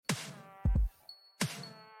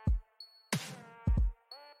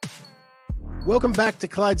Welcome back to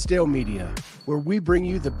Clydesdale Media, where we bring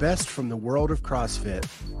you the best from the world of CrossFit.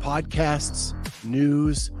 Podcasts,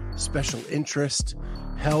 news, special interest,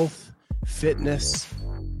 health, fitness.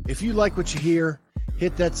 If you like what you hear,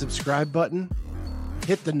 hit that subscribe button,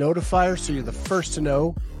 hit the notifier so you're the first to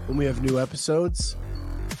know when we have new episodes.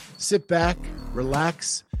 Sit back,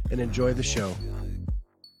 relax, and enjoy the show.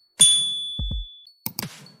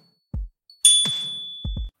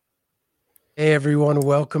 Hey everyone,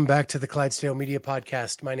 welcome back to the Clydesdale Media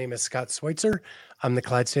Podcast. My name is Scott Schweitzer. I'm the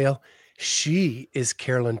Clydesdale. She is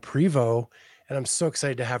Carolyne Prevost, and I'm so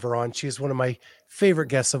excited to have her on. She is one of my favorite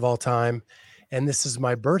guests of all time, and this is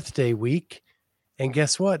my birthday week. And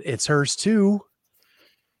guess what? It's hers too.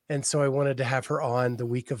 And so I wanted to have her on the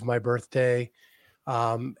week of my birthday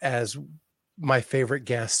as my favorite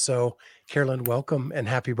guest. So Carolyne, welcome and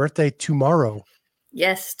happy birthday tomorrow.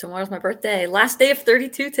 Yes, tomorrow's my birthday. Last day of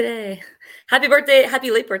 32 today. Happy birthday. Happy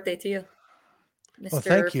late birthday to you, Mr. Well,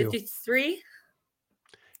 thank you. 53?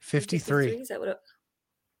 53. Is that what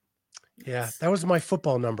Yeah, that was my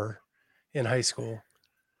football number in high school.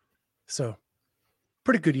 So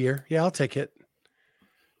pretty good year. Yeah, I'll take it.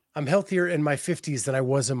 I'm healthier in my 50s than I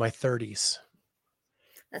was in my 30s.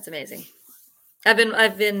 That's amazing. I've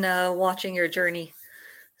been watching your journey.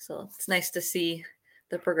 So it's nice to see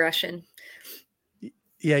the progression.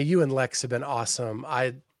 Yeah, you and Lex have been awesome.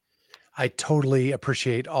 I totally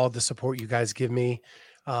appreciate all the support you guys give me.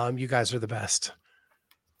 You guys are the best.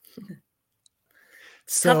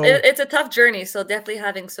 It's a tough journey, so definitely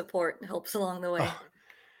having support helps along the way.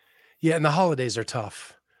 Yeah, and the holidays are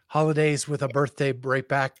tough. Holidays with a birthday right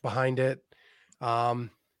back behind it.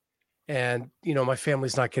 And, you know, my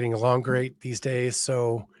family's not getting along great these days,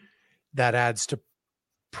 so that adds to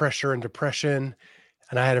pressure and depression.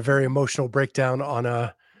 And I had a very emotional breakdown on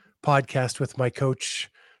a podcast with my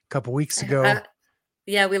coach a couple weeks ago.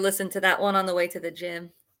 Yeah, we listened to that one on the way to the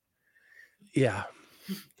gym. Yeah.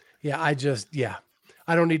 I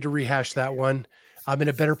don't need to rehash that one. I'm in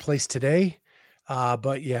a better place today.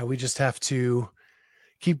 But yeah, we just have to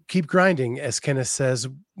keep grinding, as Kenneth says,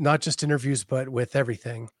 not just interviews, but with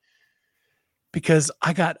everything. Because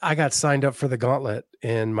I got signed up for the gauntlet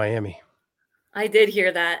in Miami. I did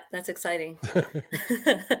hear that. That's exciting.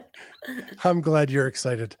 I'm glad you're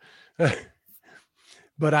excited.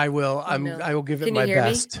 But I will give it my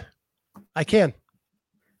best. Me? I can.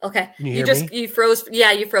 Okay. Can you hear me? You froze.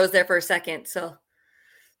 Yeah, you froze there for a second. So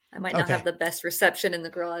I might not have the best reception in the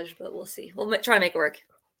garage, but we'll see. We'll try to make it work.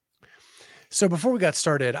 So before we got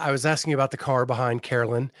started, I was asking about the car behind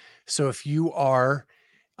Carolyne. So if you are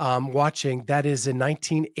watching, that is a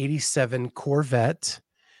 1987 Corvette.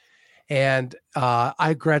 And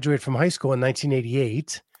I graduated from high school in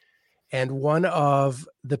 1988. And one of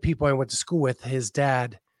the people I went to school with, his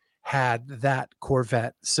dad had that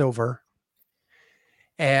Corvette silver.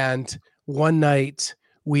 And one night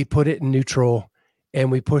we put it in neutral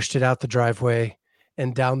and we pushed it out the driveway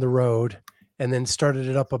and down the road and then started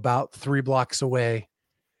it up about 3 blocks away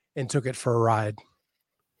and took it for a ride.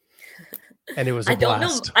 And it was a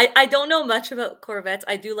blast. I don't know much about Corvettes.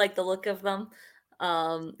 I do like the look of them.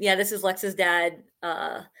 Yeah, this is Lex's dad.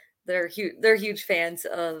 They're huge fans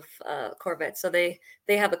of Corvettes. So they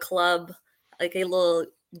have a club, like a little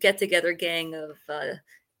get-together gang of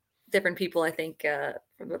different people, I think,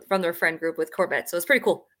 from their friend group with Corvettes. So it's pretty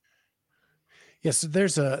cool. Yes, so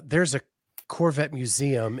there's a Corvette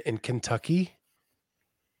museum in Kentucky.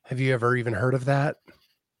 Have you ever even heard of that?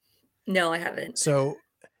 No, I haven't. So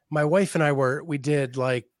my wife and I we did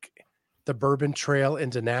like the Bourbon Trail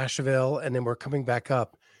into Nashville, and then we're coming back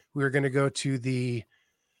up. We were going to go to the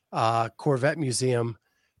Corvette Museum,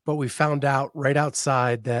 but we found out right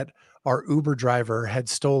outside that our Uber driver had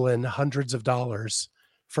stolen hundreds of dollars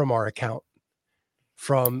from our account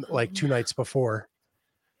from like 2 nights before.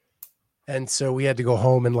 And so we had to go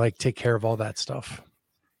home and like take care of all that stuff.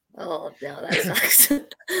 Oh, no, that sucks.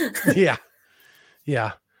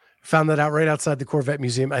 Yeah. Found that out right outside the Corvette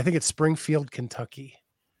Museum. I think it's Springfield, Kentucky.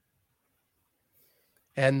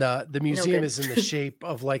 And the museum is in the shape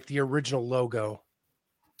of like the original logo.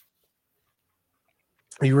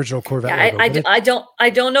 The original Corvette logo. I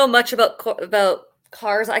don't know much about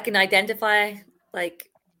cars. I can identify like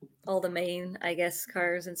all the main, I guess,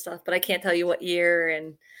 cars and stuff, but I can't tell you what year.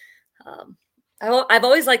 And I've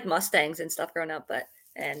always liked Mustangs and stuff growing up,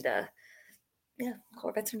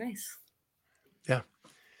 Corvettes are nice. Yeah.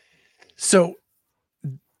 So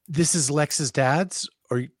this is Lex's dad's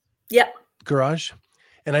garage,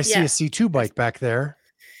 and I see a C2 bike back there.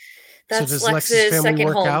 That's so does Lex's family second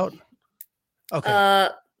work home. Out?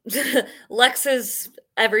 Okay. Lex is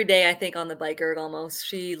every day, I think, on the bike erg almost.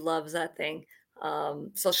 She loves that thing.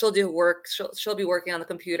 So she'll do work. She'll be working on the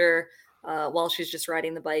computer while she's just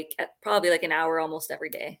riding the bike at probably like an hour almost every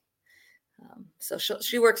day. So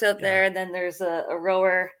she works out Yeah. there, and then there's a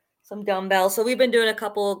rower, some dumbbells. So we've been doing a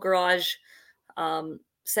couple garage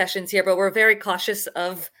sessions here, but we're very cautious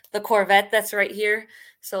of the Corvette that's right here.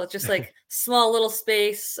 So it's just like small little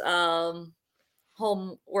space, home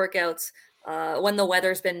workouts. When the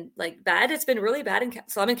weather's been like bad, it's been really bad.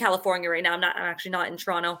 So I'm in California right now. I'm actually not in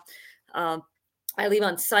Toronto. Um, I leave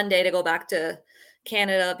on Sunday to go back to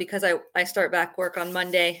Canada because I start back work on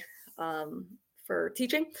Monday for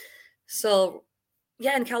teaching. So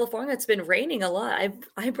yeah, in California, it's been raining a lot.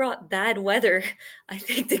 I brought bad weather, I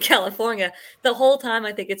think, to California. The whole time,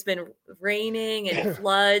 I think it's been raining and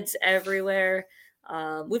floods everywhere.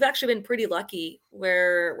 We've actually been pretty lucky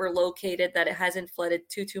where we're located that it hasn't flooded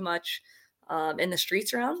too much in the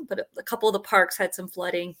streets around, but a couple of the parks had some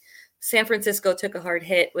flooding. San Francisco took a hard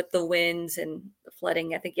hit with the winds and the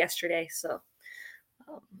flooding, I think, yesterday. So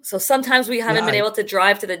sometimes we haven't been able to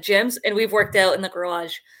drive to the gyms, and we've worked out in the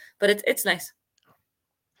garage, but it's nice.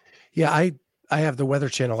 Yeah, I have the Weather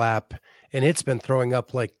Channel app, and it's been throwing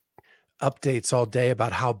up like updates all day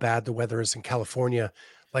about how bad the weather is in California.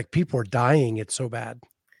 Like people are dying. It's so bad.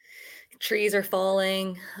 Trees are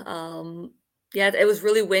falling. Yeah, it was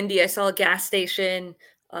really windy. I saw a gas station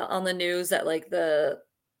on the news that like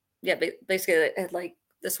basically it had like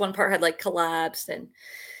this one part had like collapsed, and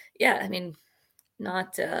yeah, I mean,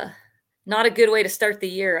 not not a good way to start the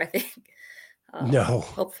year, I think. No, no,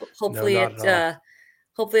 Hopefully not at all.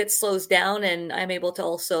 hopefully it slows down and I'm able to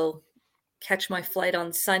also catch my flight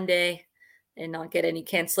on Sunday and not get any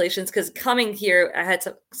cancellations, because coming here I had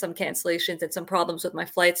some cancellations and some problems with my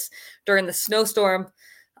flights during the snowstorm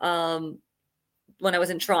when I was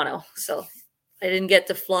in Toronto. So I didn't get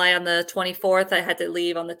to fly on the 24th. I had to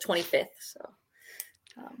leave on the 25th. So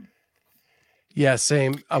Yeah,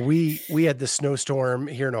 same. We had the snowstorm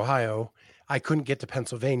here in Ohio. I couldn't get to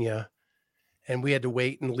Pennsylvania, and we had to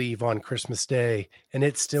wait and leave on Christmas Day, and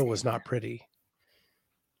it still was same not here. pretty.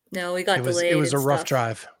 No, we It got was it delayed was and a rough stuff.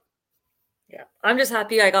 drive. Yeah, I'm just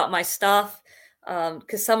happy I got my stuff,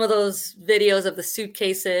 because some of those videos of the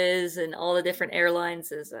suitcases and all the different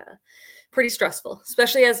airlines is pretty stressful,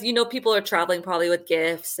 especially as you know people are traveling probably with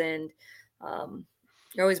gifts, and um,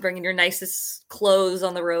 you're always bringing your nicest clothes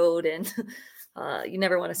on the road, and you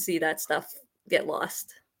never want to see that stuff get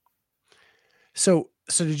lost. So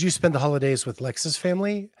did you spend the holidays with Lex's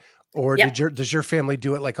family, or Yep. does your family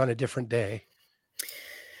do it like on a different day?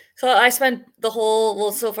 So I spent the whole,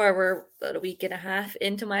 well, so far we're about a week and a half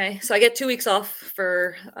into so I get 2 weeks off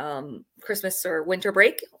for Christmas or winter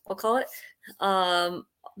break, I'll call it.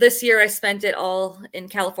 This year I spent it all in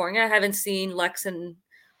California. I haven't seen Lex in,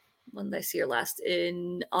 when did I see her last?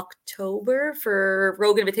 In October for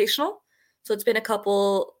Rogue Invitational. So it's been a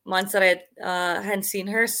couple months that I hadn't seen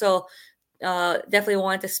her. So definitely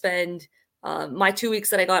wanted to spend my 2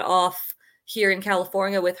 weeks that I got off here in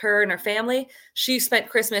California with her and her family. She spent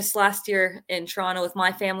Christmas last year in Toronto with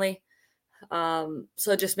my family.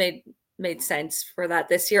 So it just made sense for that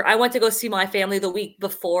this year. I went to go see my family the week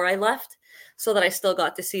before I left so that I still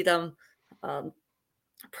got to see them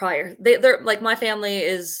prior. They're like, my family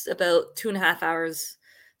is about 2.5 hours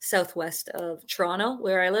southwest of Toronto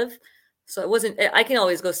where I live. So I can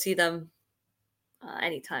always go see them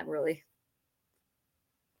anytime, really.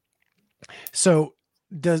 So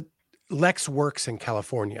does Lex works in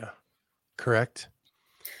California, correct?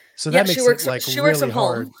 So Yeah, that makes it like she works really from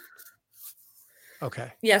hard. home.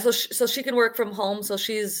 Okay. Yeah, so she can work from home. So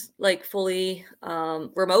she's like fully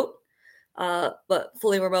remote, but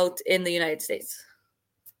fully remote in the United States.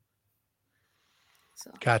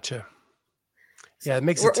 So, Gotcha. so Yeah, it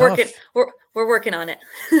makes it we're working tough. we're working on it.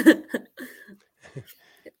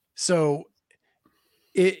 So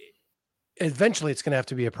it eventually it's going to have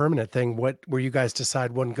to be a permanent thing. Where you guys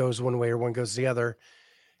decide one goes one way or one goes the other.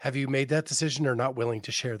 Have you made that decision or not willing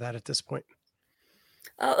to share that at this point?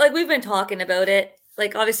 Like we've been talking about it.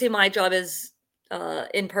 Like obviously my job is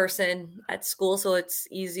in person at school, so it's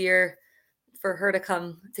easier for her to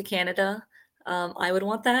come to Canada. I would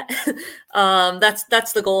want that.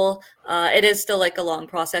 That's the goal. It is still like a long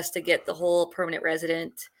process to get the whole permanent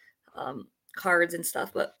resident cards and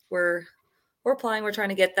stuff, but we're applying. We're trying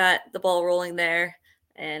to get the ball rolling there,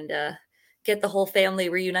 and get the whole family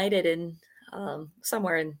reunited in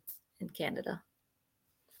somewhere in Canada,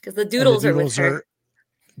 because the And doodles are with her.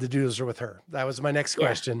 the doodles are with her. That was my next Yeah.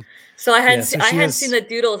 question. So Yeah. So I she hadn't seen is. the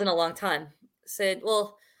doodles in a long time. Said,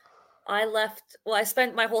 well, I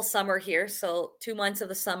spent my whole summer here. So 2 months of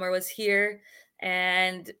the summer was here.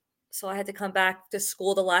 And so I had to come back to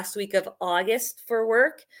school the last week of August for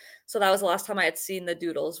work. So that was the last time I had seen the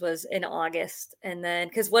Doodles was in August. And then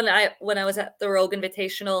because when I was at the Rogue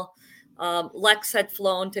Invitational, Lex had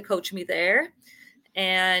flown to coach me there,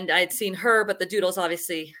 and I had seen her, but the Doodles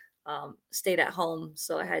obviously stayed at home,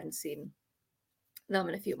 so I hadn't seen them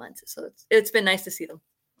in a few months. So it's been nice to see them.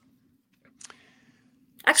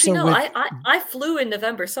 Actually, So no, with I flew in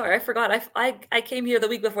November. Sorry, I forgot. I came here the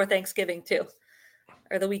week before Thanksgiving too,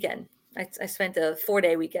 or the weekend. I spent a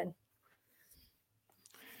 4-day weekend.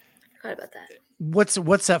 I forgot about that.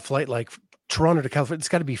 what's that flight like? Toronto to California? It's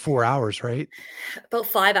got to be 4 hours, right? About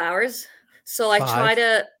 5 hours. So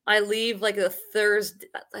Five. I leave like the Thursday.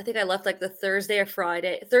 I think I left like the Thursday or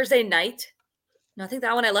Thursday night. No, I think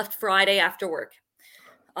that one I left Friday after work.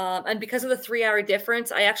 And because of the 3-hour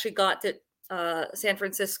difference, I actually got to San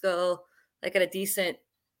Francisco like at a decent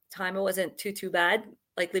time. It wasn't too bad,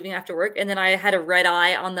 like leaving after work. And then I had a red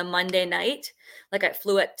eye on the Monday night. Like I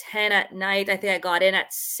flew at 10 at night. I think I got in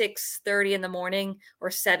at 6:30 in the morning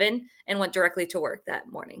or 7 and went directly to work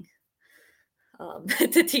that morning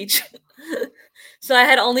to teach. So I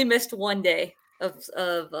had only missed 1 day of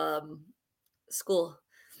school.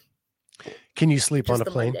 Can you sleep on Just a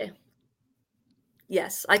the plane? Monday.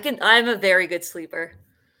 Yes, I can. I'm a very good sleeper.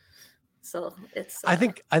 So I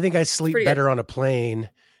think I it's sleep pretty good. better on a plane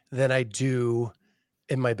than I do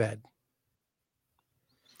in my bed.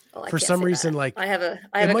 Oh, I For can't some say reason, that. like I it have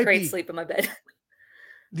a might great be sleep in my bed.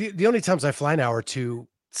 the only times I fly now are to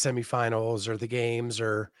semifinals or the games,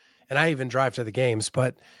 or and I even drive to the games,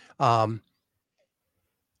 but um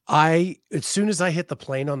I as soon as I hit the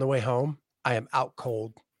plane on the way home, I am out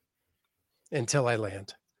cold until I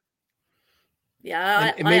land.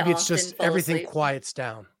 Yeah, And I maybe it's often just fall everything asleep. quiets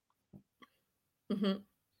down. Hmm.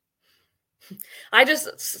 I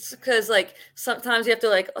just because like sometimes you have to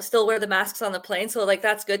like still wear the masks on the plane, so like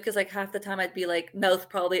that's good because like half the time I'd be like mouth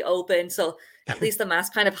probably open, so at least the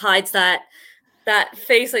mask kind of hides that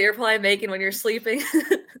face that you're probably making when you're sleeping.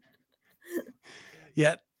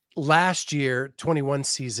 Yet last year, 21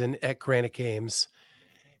 season at Granite Games,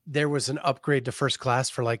 there was an upgrade to first class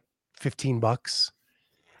for like $15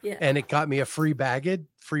 Yeah, and it got me a free bag.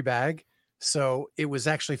 So it was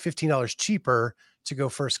actually $15 cheaper to go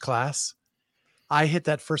first class. I hit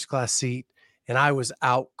that first class seat and I was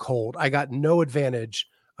out cold. I got no advantage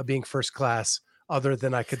of being first class other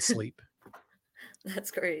than I could sleep. that's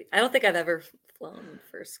great. I don't think I've ever flown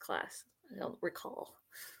first class. I don't recall.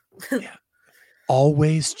 Yeah.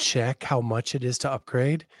 Always check how much it is to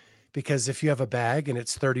upgrade because if you have a bag and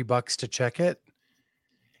it's $30 to check it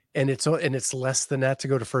and it's less than that to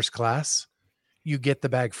go to first class, you get the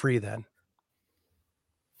bag free then.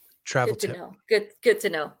 Travel Good to tip. know. Good to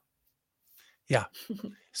know. Yeah.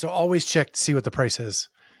 So always check to see what the price is.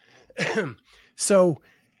 So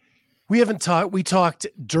we talked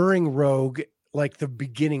during Rogue, like the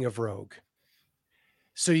beginning of Rogue.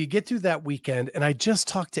 So you get through that weekend, and I just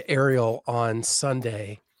talked to Ariel on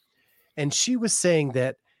Sunday, and she was saying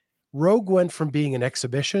that Rogue went from being an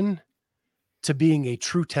exhibition to being a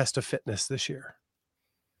true test of fitness this year.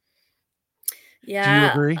 Do you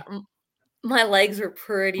Yeah, agree? my legs were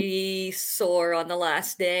pretty sore on the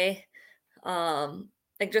last day. Um,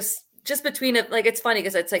 like just between it, like it's funny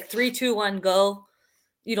because it's like 3, 2, 1, go.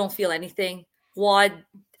 You don't feel anything. Quad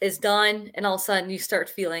is done, and all of a sudden you start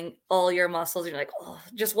feeling all your muscles. You're like, oh,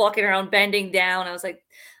 just walking around bending down. I was like,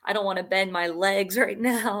 I don't want to bend my legs right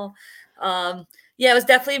now. Yeah, it was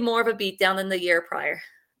definitely more of a beatdown than the year prior.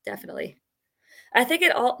 Definitely. I think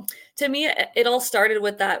to me, it all started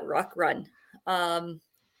with that ruck run. Um,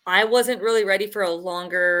 I wasn't really ready for a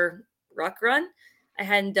longer ruck run. I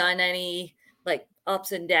hadn't done any like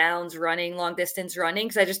ups and downs running, long distance running,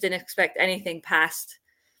 because I just didn't expect anything past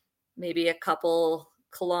maybe a couple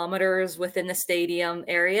kilometers within the stadium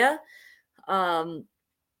area. Um,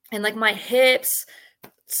 and like my hips,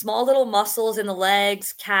 small little muscles in the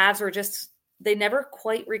legs, calves were just, they never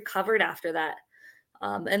quite recovered after that.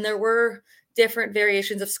 And there were different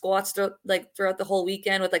variations of squats throughout the whole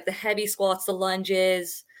weekend with like the heavy squats, the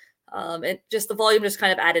lunges, and just the volume just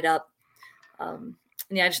kind of added up. And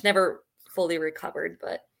yeah, I just never fully recovered.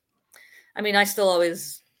 But I mean, I still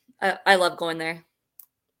always, I love going there.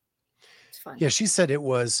 It's fun. Yeah, she said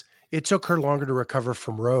it took her longer to recover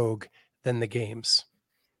from Rogue than the games.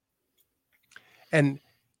 And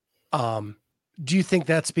um, do you think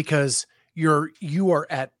that's because you are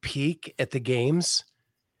at peak at the games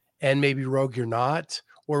and maybe Rogue you're not,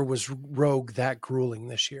 or was Rogue that grueling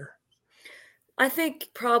this year? I think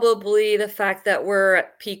probably the fact that we're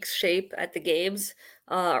at peak shape at the games,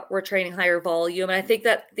 we're training higher volume. And I think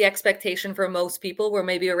that the expectation for most people were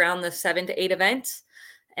maybe around the 7 to 8 events.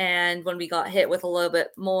 And when we got hit with a little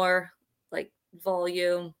bit more like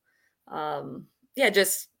volume, Yeah,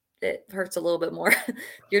 just it hurts a little bit more.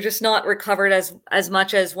 You're just not recovered as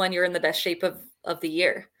much as when you're in the best shape of the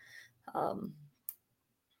year. Um,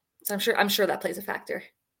 so I'm sure that plays a factor.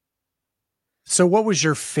 So what was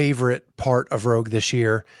your favorite part of Rogue this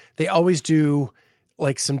year? They always do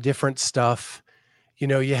like some different stuff. You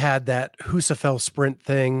know, you had that Husafell sprint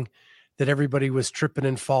thing that everybody was tripping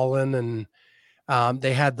and falling, and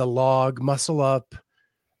they had the log muscle up.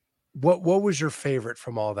 What was your favorite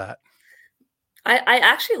from all that? I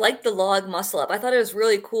actually liked the log muscle up. I thought it was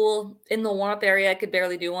really cool. In the warm up area, I could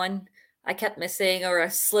barely do one. I kept missing or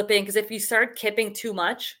slipping because if you start kipping too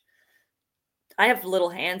much, I have little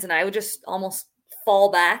hands and I would just almost fall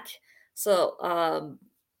back. So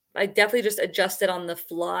I definitely just adjusted on the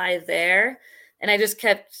fly there, and I just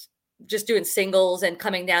kept just doing singles and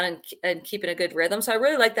coming down and keeping a good rhythm. So I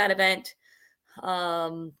really like that event.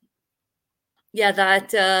 Um, yeah,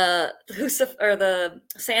 that or the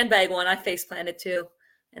sandbag one I face planted too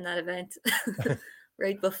in that event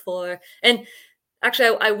right before. And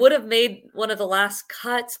actually, I would have made one of the last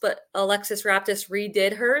cuts, but Alexis Raptis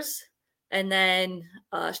redid hers, and then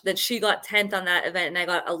she got 10th on that event, and I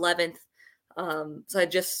got 11th. So I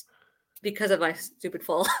just because of my stupid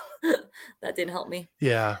fall, that didn't help me.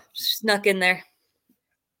 Yeah. Snuck in there.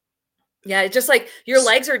 Yeah, it's just like your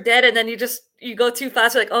legs are dead, and then you go too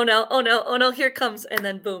fast. You're like, oh no, oh no, oh no, here it comes, and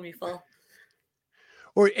then boom, you fall.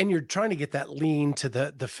 And you're trying to get that lean to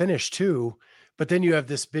the finish too, but then you have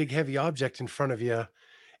this big heavy object in front of you,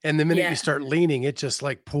 and the minute you Yeah, start leaning, it just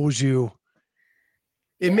like pulls you.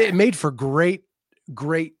 It yeah. made for great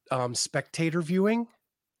spectator viewing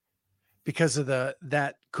because of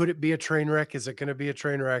that could it be a train wreck? Is it going to be a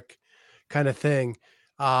train wreck kind of thing?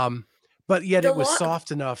 Um, but yet The it was log,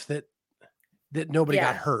 soft enough that nobody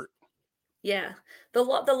got yeah, hurt. yeah. The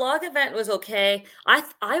log event was okay. I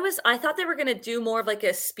thought they were gonna do more of like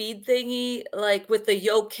a speed thingy, like with the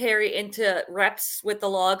yoke carry into reps with the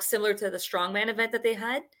log, similar to the strongman event that they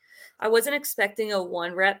had. I wasn't expecting a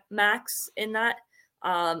 1 rep max in that.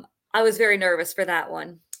 I was very nervous for that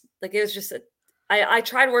one. Like it was just I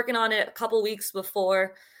tried working on it a couple weeks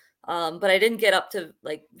before, but I didn't get up to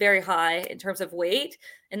like very high in terms of weight,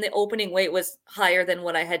 and the opening weight was higher than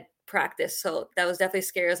what I had practiced. So that was definitely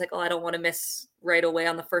scary. I was like, oh, I don't want to miss right away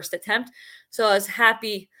on the first attempt. So I was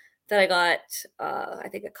happy that I got, I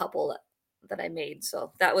think, a couple that I made.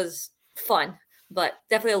 So that was fun, but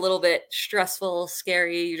definitely a little bit stressful,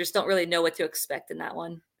 scary. You just don't really know what to expect in that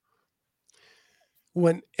one.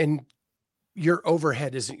 And your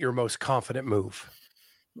overhead isn't your most confident move.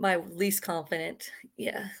 My least confident.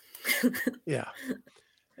 Yeah. Yeah.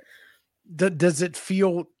 Does it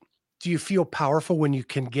feel? Do you feel powerful when you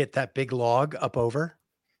can get that big log up over?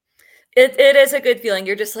 It is a good feeling.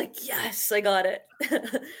 You're just like, yes, I got it.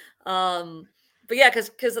 um, but yeah,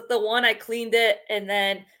 because the one I cleaned it, and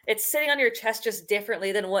then it's sitting on your chest just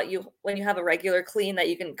differently than what you when you have a regular clean that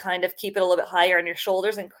you can kind of keep it a little bit higher on your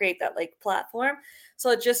shoulders and create that like platform. So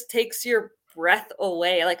it just takes your breath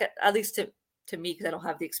away. Like at least to me, because I don't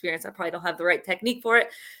have the experience, I probably don't have the right technique for it.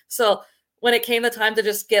 So when it came the time to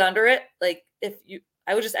just get under it, like if you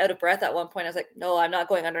I was just out of breath at one point. I was like, no, I'm not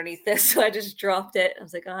going underneath this. So I just dropped it. I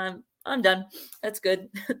was like, I'm done. That's good.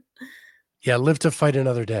 Yeah, live to fight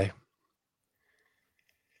another day.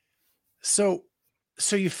 So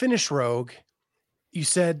so you finish Rogue. You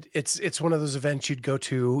said it's one of those events you'd go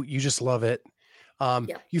to. You just love it.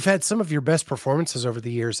 Yeah. You've had some of your best performances over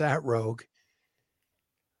the years at Rogue.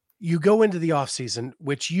 You go into the off season,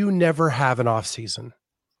 which you never have an off season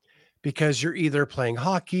because you're either playing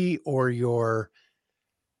hockey or you're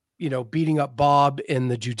beating up Bob in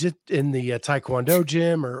the taekwondo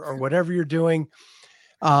gym or whatever you're doing.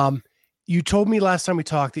 Um, you told me last time we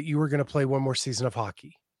talked that you were going to play one more season of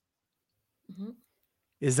hockey. Mhm.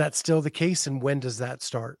 Is that still the case? And when does that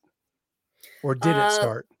start? Or did it Uh,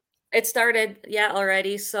 start? it started, yeah,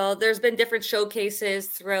 already. So there's been different showcases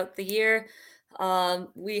throughout the year.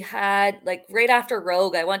 We had like right after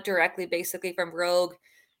Rogue, I went directly basically from Rogue,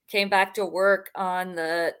 came back to work on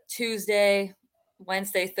the Tuesday,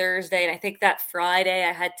 Wednesday, Thursday, and I think that Friday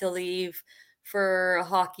I had to leave for a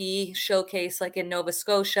hockey showcase like in Nova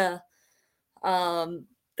Scotia. Um,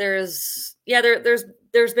 there's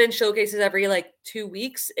been showcases every like 2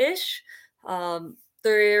 weeks ish.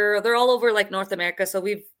 They're all over like North America. So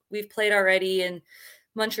we've played already in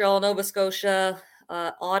Montreal, Nova Scotia,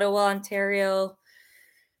 Ottawa, Ontario.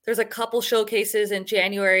 There's a couple showcases in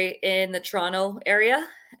January in the Toronto area,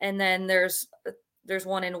 and then there's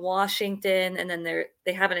one in Washington, and then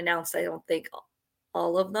they haven't announced, I don't think,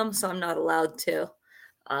 all of them, so I'm not allowed to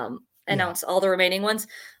Yeah. announce all the remaining ones.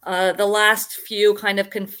 The last few kind of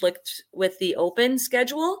conflict with the open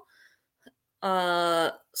schedule.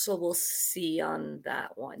 So we'll see on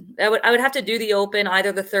that one. I would have to do the open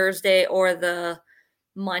either the Thursday or the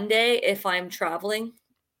Monday if I'm traveling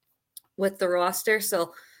with the roster.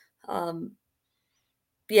 So, um,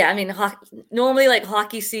 yeah, I mean, normally like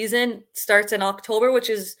hockey season starts in October, which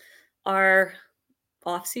is our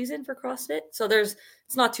off season for CrossFit. So it's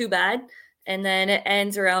not too bad, and then it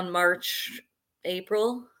ends around March,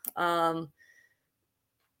 April. Um,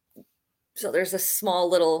 so there's a small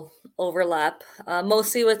little overlap,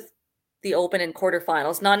 mostly with the open and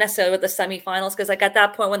quarterfinals, not necessarily with the semifinals, because like at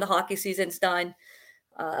that point when the hockey season's done,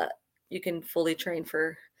 uh, you can fully train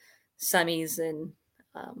for semis and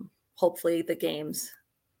hopefully the games.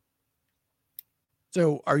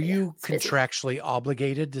 So are But yeah, you it's busy. contractually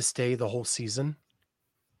obligated to stay the whole season?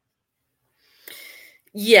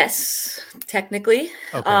 Yes, technically.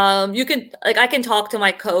 Okay. You can like I can talk to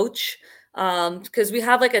my coach because we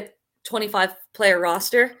have like a 25 player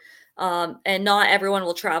roster, and not everyone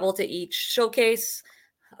will travel to each showcase.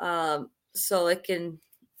 So it can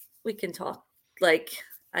we can talk like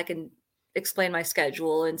I can explain my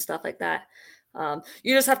schedule and stuff like that.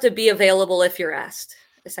 You just have to be available if you're asked,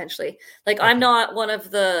 essentially. Like I'm Okay. not one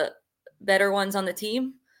of the better ones on the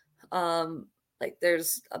team. Um, like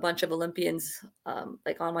there's a bunch of Olympians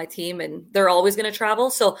like on my team and they're always going to travel.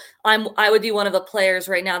 So I would be one of the players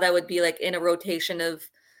right now that would be like in a rotation of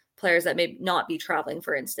players that may not be traveling,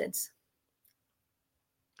 for instance.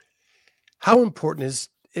 How important is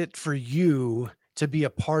it for you to be a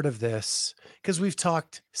part of this? Because we've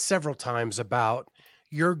talked several times about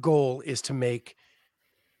your goal is to make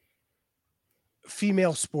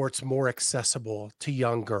female sports more accessible to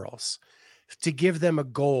young girls, to give them a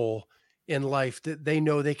goal in life that they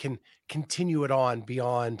know they can continue it on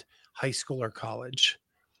beyond high school or college.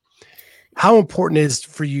 How important is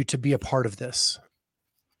for you to be a part of this?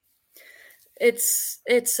 It's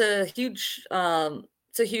a huge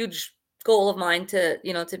goal of mine to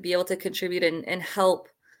to be able to contribute and help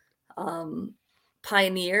um,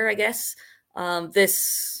 pioneer, I guess,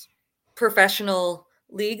 this professional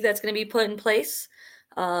league that's going to be put in place.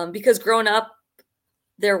 Because growing up,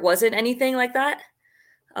 there wasn't anything like that.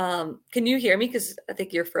 Can you hear me? Because I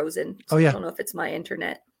think you're frozen. Oh, So I yeah. don't know if it's my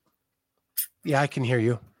internet. Yeah, I can hear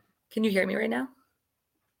you. Can you hear me right now?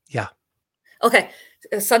 Yeah. Okay.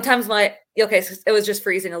 Sometimes so it was just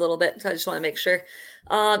freezing a little bit. So I just want to make sure.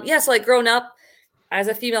 Yeah. So like growing up, as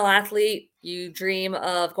a female athlete, you dream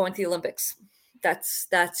of going to the Olympics.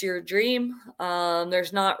 That's your dream.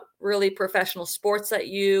 There's not really professional sports that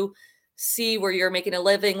you see where you're making a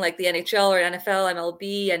living like the NHL or NFL,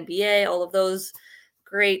 MLB, NBA, all of those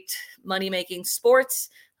great money making sports.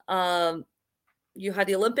 Um, you have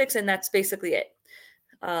the Olympics, and that's basically it.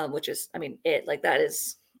 Which is, I mean, it like that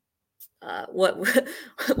is what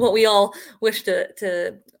what we all wish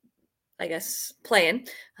to I guess play in.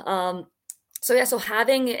 Um, so yeah, so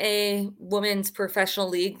having a women's professional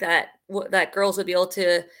league that girls would be able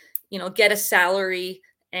to, get a salary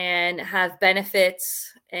and have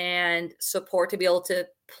benefits and support to be able to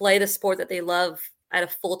play the sport that they love at a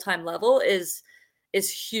full-time level is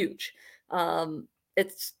huge.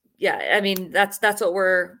 It's yeah, I mean that's what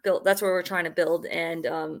we're built. That's what we're trying to build, and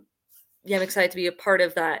yeah, I'm excited to be a part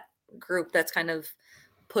of that group that's kind of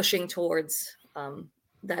pushing towards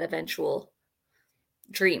that eventual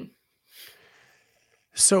dream.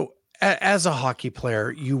 So, as a hockey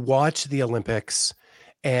player, you watch the Olympics,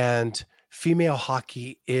 and female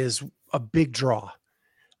hockey is a big draw,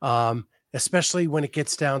 especially when it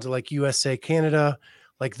gets down to like USA, Canada.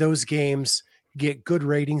 Like those games get good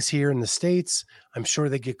ratings here in the States. I'm sure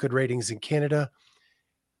they get good ratings in Canada.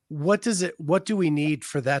 What do we need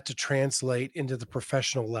for that to translate into the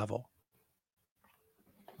professional level?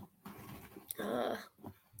 Uh,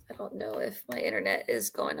 I don't know if my internet is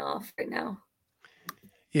going off right now.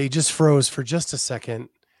 Yeah, you just froze for just a second.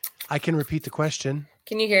 I can repeat the question.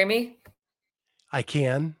 Can you hear me? I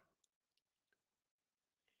can.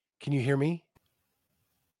 Can you hear me?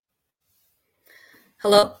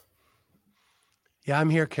 Hello? Yeah, I'm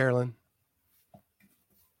here, Carolyn.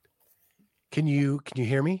 Can you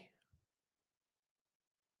hear me?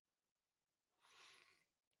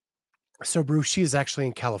 So Bruce, she is actually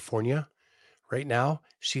in California right now.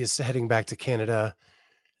 She is heading back to Canada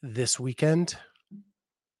this weekend.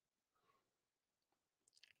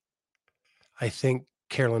 I think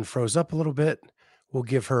Carolyn froze up a little bit. We'll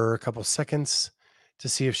give her a couple seconds to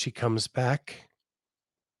see if she comes back.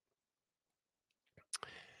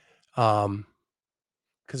 Because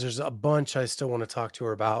there's a bunch I still want to talk to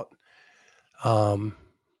her about. Um,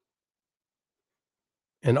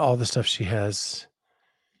 and all the stuff she has.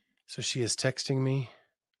 So she is texting me.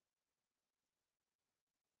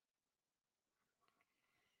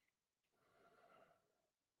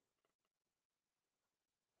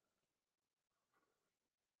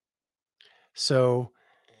 So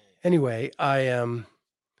anyway, I am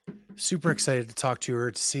super excited to talk to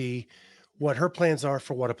her to see what her plans are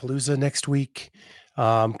for Whatappalooza next week.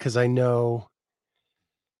 Because I know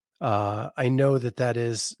that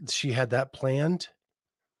is she had that planned.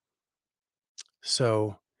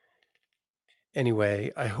 So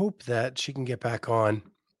anyway, I hope that she can get back on.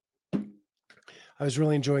 I was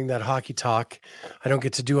really enjoying that hockey talk. I don't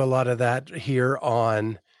get to do a lot of that here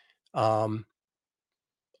um, on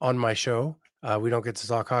my show. We don't get to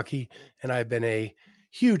talk hockey, and I've been a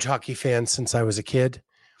huge hockey fan since I was a kid.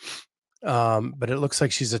 But it looks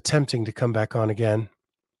like she's attempting to come back on again.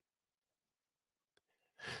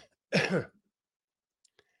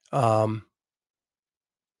 um,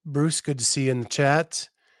 Bruce, good to see you in the chat.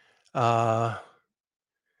 Looks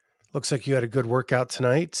like you had a good workout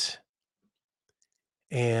tonight.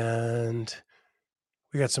 And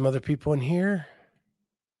we got some other people in here.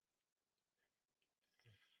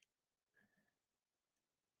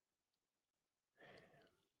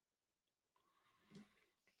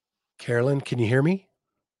 Carolyne, can you hear me?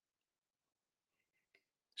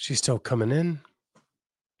 She's still coming in.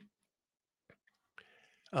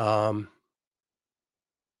 Go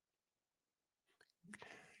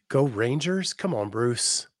Rangers. Come on,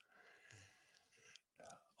 Bruce.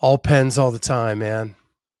 All Pens all the time, man.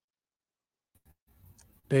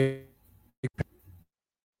 Big.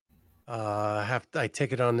 I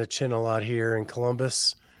take it on the chin a lot here in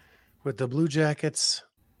Columbus with the Blue Jackets.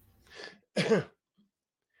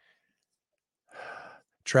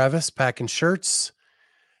 Travis packing shirts,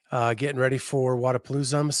 getting ready for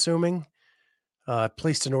Whatappalooza, I'm assuming.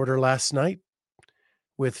 Placed an order last night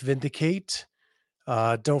with Vindicate.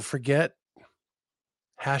 Don't forget,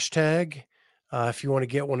 hashtag, if you want to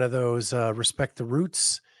get one of those Respect the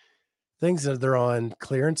Roots things that they're on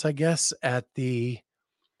clearance, I guess, at the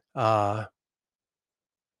at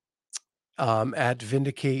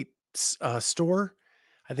Vindicate's store.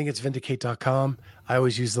 I think it's vindicate.com. I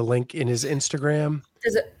always use the link in his Instagram.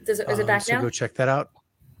 Is it back So now? go check that out.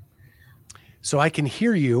 So I can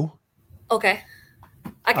hear you. Okay.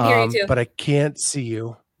 I can hear you too. But I can't see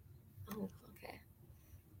you. Oh, okay.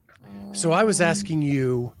 So I was asking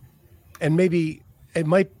you, and maybe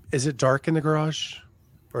is it dark in the garage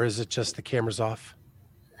or is it just the camera's off?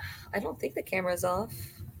 I don't think the camera's off.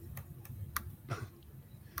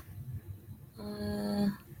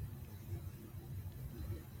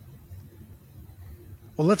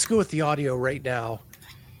 Well, let's go with the audio right now.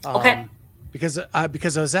 Okay. Because I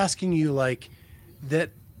was asking you like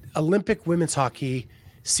that Olympic women's hockey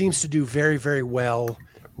seems to do very, very well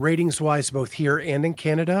ratings wise, both here and in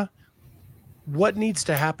Canada. What needs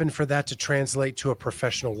to happen for that to translate to a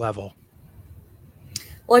professional level?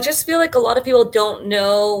 Well, I just feel like a lot of people don't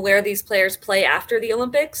know where these players play after the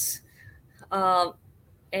Olympics.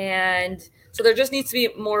 And so there just needs to be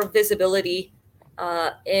more visibility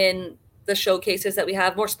in the showcases that we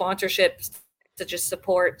have, more sponsorships to just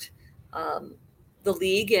support the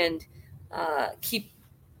league and keep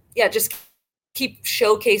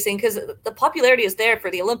showcasing, because the popularity is there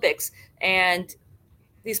for the Olympics, and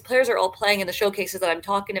these players are all playing in the showcases that I'm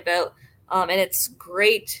talking about, and it's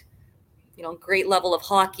great, great level of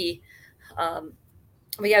hockey.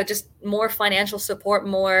 But yeah, just more financial support,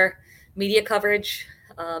 more media coverage,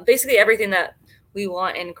 basically everything that we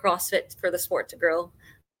want in CrossFit for the sport to grow.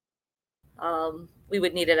 We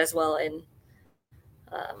would need it as well in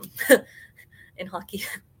in hockey.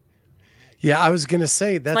 Yeah, I was going to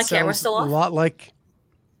say that my camera sounds still a off? lot like.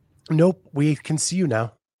 Nope, we can see you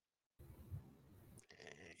now.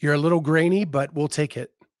 You're a little grainy, but we'll take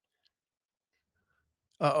it.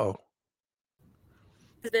 Uh-oh.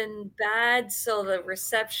 It's been bad. So the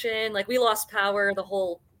reception, like we lost power the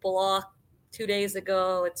whole block 2 days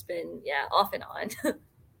ago. It's been, off and on.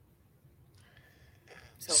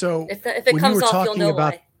 So if it when you comes were off, you'll talking know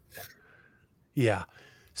about, why. yeah.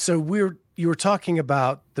 So you were talking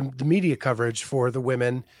about the media coverage for the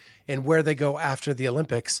women and where they go after the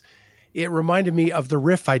Olympics. It reminded me of the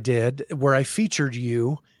riff I did where I featured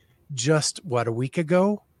you just a week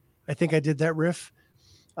ago. I think I did that riff.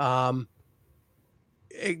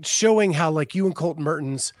 Showing how like you and Colton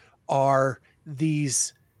Mertens they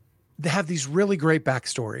have these really great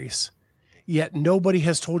backstories, yet nobody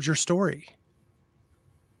has told your story.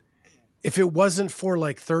 If it wasn't for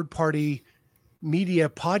like third party media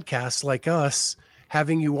podcasts like us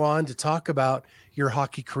having you on to talk about your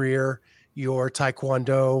hockey career, your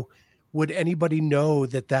taekwondo, would anybody know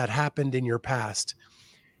that happened in your past?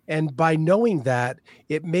 And by knowing that,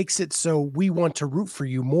 it makes it so we want to root for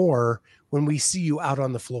you more when we see you out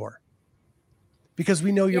on the floor because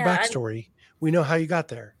we know your Yeah, backstory. We know how you got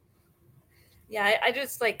there. Yeah, I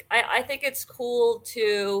just like I think it's cool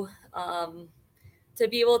to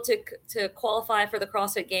be able to qualify for the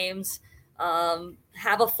CrossFit Games,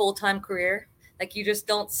 have a full time career. Like you just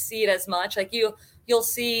don't see it as much. Like you'll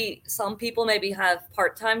see some people maybe have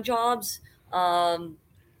part time jobs,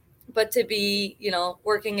 but to be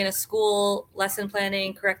working in a school, lesson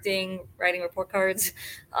planning, correcting, writing report cards,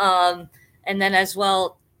 and then as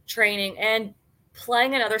well training and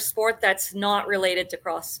playing another sport that's not related to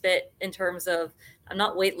CrossFit in terms of I'm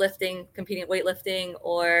not weightlifting, competing at weightlifting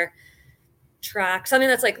or track, something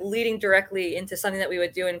that's like leading directly into something that we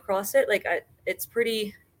would do in CrossFit. Like it's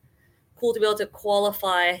pretty cool to be able to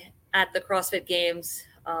qualify at the CrossFit Games,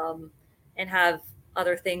 and have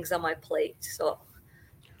other things on my plate. So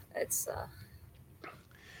it's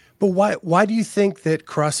But why do you think that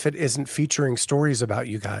CrossFit isn't featuring stories about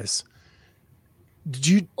you guys? Did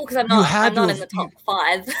you well, because I'm you not had I'm to not in have the top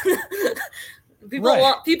five.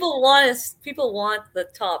 right. People want the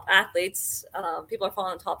top athletes. People are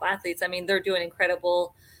following top athletes. I mean, they're doing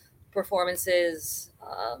incredible performances,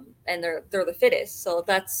 and they're the fittest. So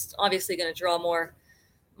that's obviously going to draw more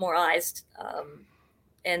eyes.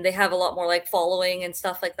 And they have a lot more like following and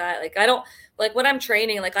stuff like that. Like I don't like when I'm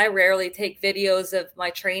training, like I rarely take videos of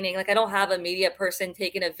my training. Like I don't have a media person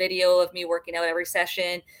taking a video of me working out every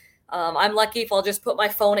session. I'm lucky if I'll just put my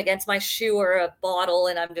phone against my shoe or a bottle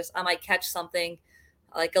and I might catch something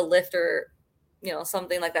like a lift or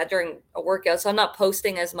something like that during a workout. So I'm not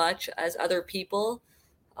posting as much as other people.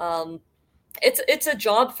 Um, it's a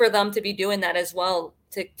job for them to be doing that as well,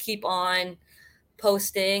 to keep on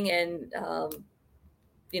posting and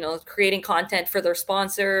creating content for their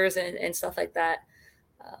sponsors and stuff like that.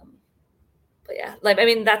 Um, but yeah, like I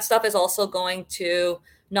mean, that stuff is also going to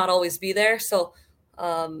not always be there. So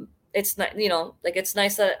it's not, like it's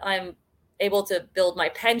nice that I'm able to build my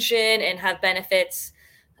pension and have benefits,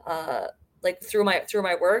 uh, like through my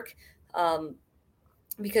work, um,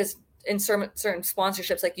 because in certain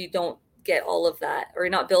sponsorships, like you don't get all of that, or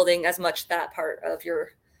you're not building as much that part of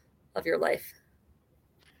your life.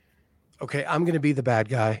 Okay, I'm going to be the bad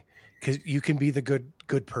guy cuz you can be the good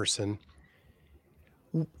person.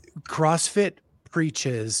 CrossFit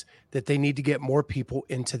preaches that they need to get more people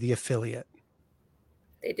into the affiliate.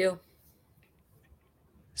 They do.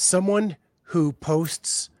 Someone who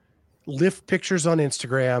posts lift pictures on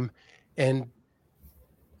Instagram and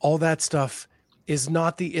all that stuff is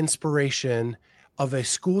not the inspiration of a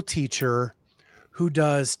school teacher who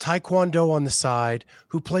does taekwondo on the side,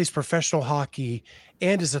 who plays professional hockey,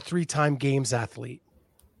 and is a 3-time games athlete.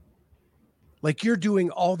 Like you're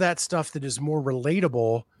doing all that stuff that is more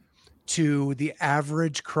relatable to the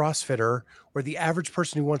average CrossFitter or the average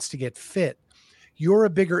person who wants to get fit. You're a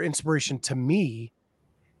bigger inspiration to me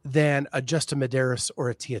than a Justin Medeiros or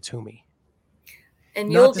a Tia Toomey. And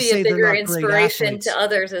Not you'll to be a say they're bigger not great inspiration to athletes.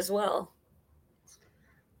 others as well,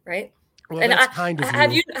 right? Well, And that's kind of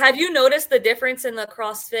have you. you noticed the difference in the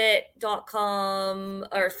CrossFit.com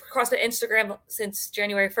or CrossFit Instagram since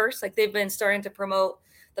January 1st? Like they've been starting to promote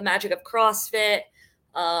the magic of CrossFit,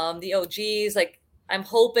 the OGs. Like I'm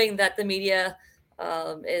hoping that the media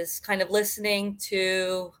is kind of listening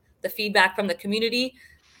to the feedback from the community,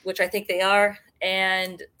 which I think they are,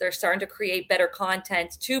 and they're starting to create better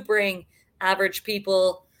content to bring average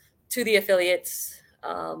people to the affiliates,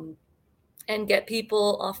 and get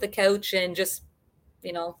people off the couch and just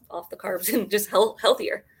off the carbs and just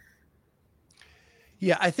healthier.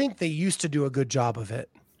 Yeah, I think they used to do a good job of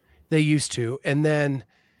it. They used to. And then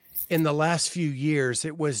in the last few years,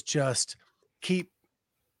 it was just keep.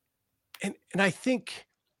 And I think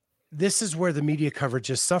this is where the media coverage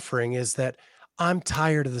is suffering, is that I'm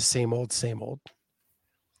tired of the same old, same old.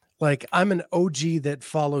 Like I'm an OG that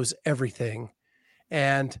follows everything.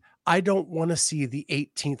 And I don't want to see the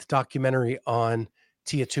 18th documentary on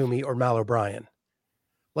Tia Toomey or Mal O'Brien.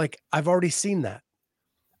 Like I've already seen that.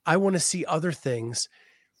 I want to see other things.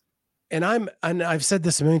 And I've said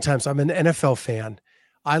this a million times, I'm an NFL fan.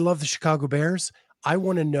 I love the Chicago Bears. I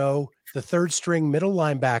want to know the third string middle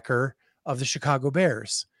linebacker of the Chicago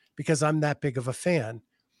Bears because I'm that big of a fan.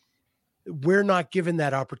 We're not given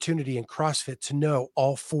that opportunity in CrossFit to know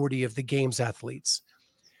all 40 of the games athletes.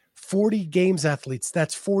 40 games athletes,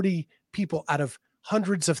 that's 40 people out of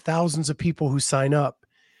hundreds of thousands of people who sign up.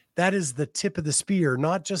 That is the tip of the spear,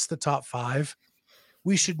 not just the top 5.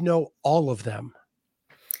 We should know all of them.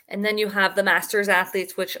 And then you have the masters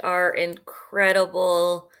athletes, which are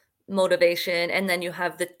incredible motivation. And then you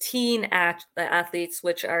have the teen athletes,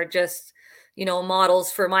 which are just,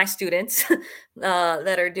 models for my students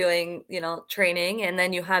that are doing, training. And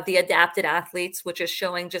then you have the adapted athletes, which is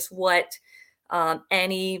showing just what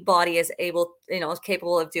any body is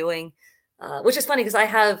capable of doing. which is funny because I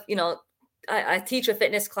have, I teach a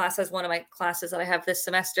fitness class as one of my classes that I have this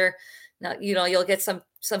semester. Now, you'll get some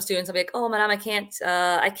students will be like, "Oh, madam,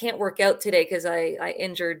 I can't work out today because I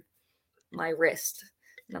injured my wrist."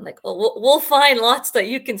 And I'm like, "Oh, we'll find lots that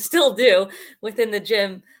you can still do within the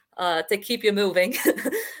gym to keep you moving."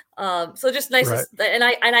 So just nice, Right.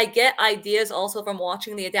 and I get ideas also from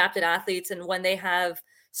watching the adapted athletes and when they have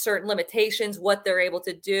certain limitations, what they're able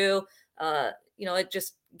to do. It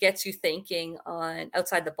just gets you thinking on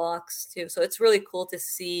outside the box too. So it's really cool to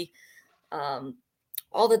see um,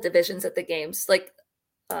 all the divisions at the games. Like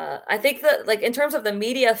I think that like in terms of the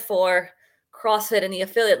media for CrossFit and the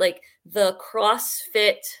affiliate, like the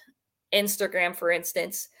CrossFit Instagram, for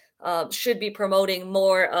instance, should be promoting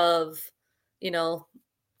more of, you know,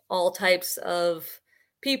 all types of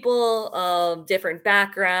people, different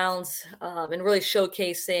backgrounds, and really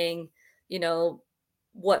showcasing, you know,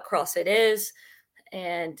 what CrossFit is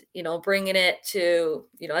and, bringing it to,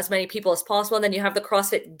 as many people as possible. And then you have the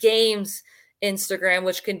CrossFit Games Instagram,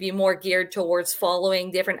 which can be more geared towards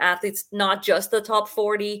following different athletes, not just the top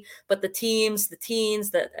 40, but the teams, the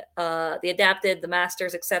teens, the adapted, the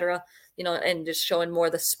masters, etc., and just showing more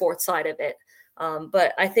the sports side of it.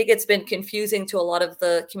 But I think it's been confusing to a lot of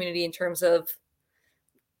the community in terms of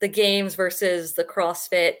the games versus the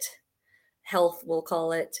CrossFit health, we'll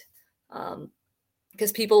call it.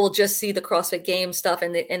 Because people will just see the CrossFit Games stuff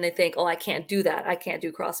and they think, oh, I can't do that. I can't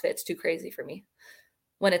do CrossFit. It's too crazy for me.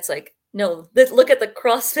 When it's like, no, look at the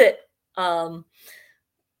CrossFit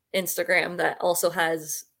Instagram that also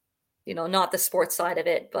has, not the sports side of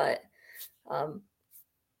it, but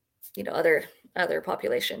other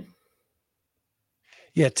population.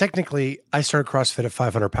 Yeah, technically, I started CrossFit at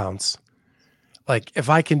 500 pounds. Like, if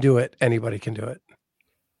I can do it, anybody can do it.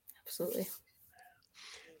 Absolutely.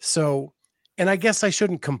 So, and I guess I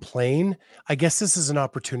shouldn't complain. I guess this is an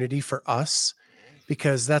opportunity for us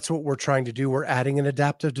because that's what we're trying to do. We're adding an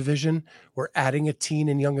adaptive division, we're adding a teen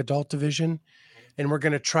and young adult division, and we're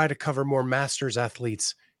going to try to cover more masters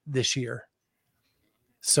athletes this year.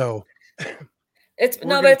 So, we're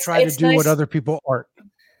going to try to do nice. what other people aren't.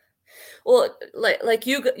 Well, like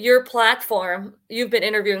your platform, you've been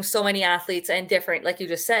interviewing so many athletes and different, like you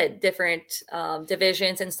just said, different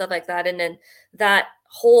divisions and stuff like that. And then that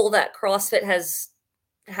hole that CrossFit has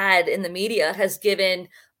had in the media has given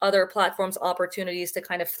other platforms opportunities to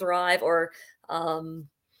kind of thrive or,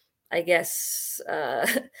 I guess,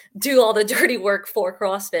 do all the dirty work for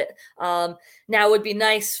CrossFit. Now it would be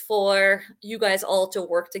nice for you guys all to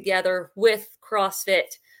work together with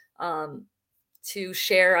CrossFit. To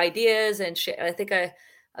share ideas and share. I think I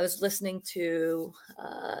was listening to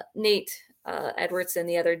Nate Edwardson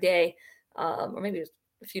the other day, or maybe it was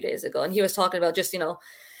a few days ago, and he was talking about just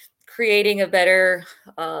creating a better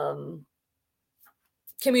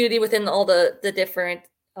community within all the different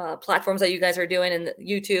platforms that you guys are doing and the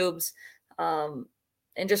YouTubes,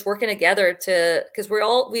 and just working together because we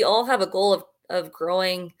all have a goal of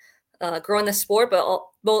growing the sport,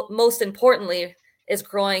 but most importantly is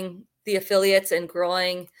growing the affiliates and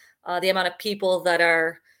growing the amount of people that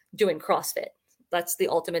are doing CrossFit. That's the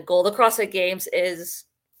ultimate goal. The CrossFit Games is,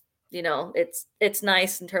 it's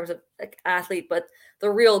nice in terms of like athlete, but the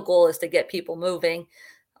real goal is to get people moving.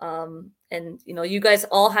 And you guys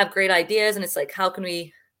all have great ideas, and it's like, how can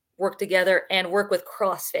we work together and work with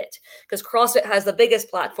CrossFit? Because CrossFit has the biggest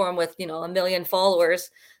platform with 1 million followers,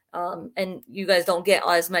 and you guys don't get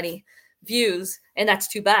as many views, and that's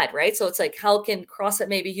too bad, right? So it's like, how can CrossFit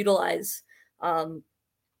maybe utilize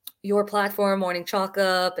your platform, Morning Chalk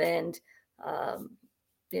Up, and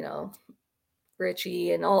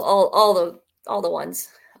Richie, and all the ones,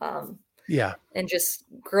 Yeah, and just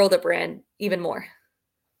grow the brand even more.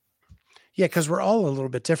 yeah, because we're all a little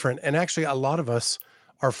bit different, and actually, a lot of us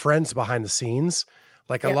are friends behind the scenes.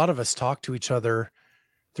 Like, a Yeah. lot of us talk to each other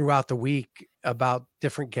throughout the week about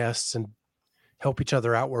different guests and help each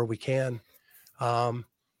other out where we can.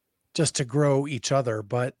 Just to grow each other.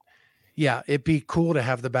 But yeah, it'd be cool to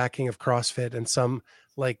have the backing of CrossFit and some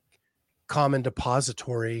like common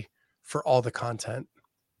depository for all the content.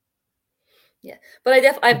 Yeah, but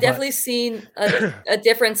I've But definitely seen a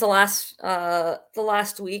difference the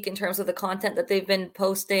last week in terms of the content that they've been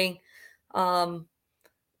posting.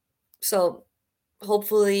 So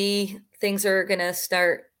hopefully things are gonna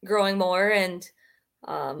start growing more, and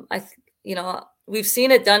we've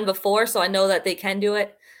seen it done before, so I know that they can do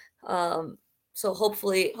it. So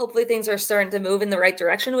hopefully things are starting to move in the right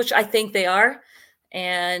direction, which I think they are,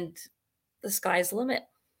 and the sky's the limit.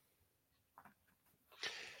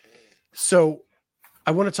 so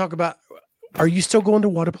I want to talk about, are you still going to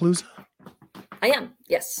Wadapalooza? I am,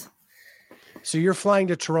 yes. So you're flying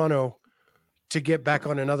to Toronto to get back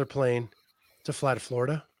on another plane to fly to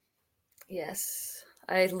Florida? Yes.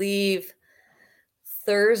 I leave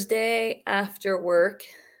Thursday after work,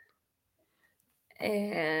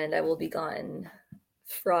 and I will be gone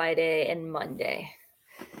Friday and Monday.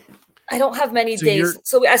 I don't have many So you're days.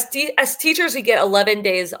 So as teachers, we get 11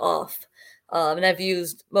 days off. And I've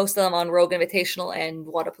used most of them on Rogue Invitational and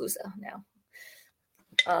Wadapalooza now.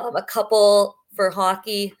 A couple for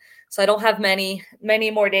hockey. So I don't have many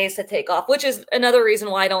more days to take off, which is another reason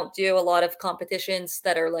why I don't do a lot of competitions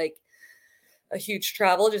that are like a huge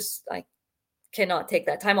travel. Just I cannot take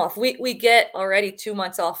that time off. We get already 2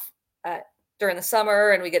 months off during the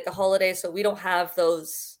summer, and we get the holidays, so we don't have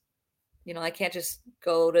those. I can't just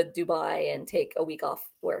go to Dubai and take a week off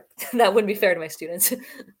work. That wouldn't be fair to my students.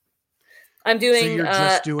 I'm so doing you're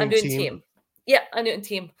just I'm doing doing team? team. Yeah, I'm doing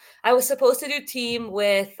team. I was supposed to do team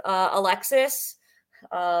with Alexis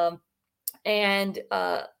um, and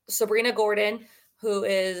Sabrina Gordon, who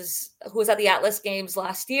was at the Atlas Games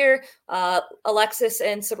last year. Alexis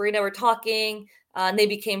and Sabrina were talking, and they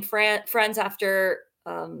became friends after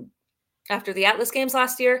the Atlas Games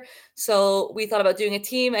last year. So we thought about doing a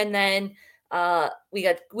team, and then we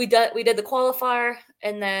did the qualifier,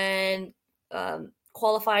 and then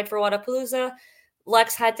qualified for Wadapalooza.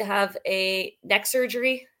 Lex had to have a neck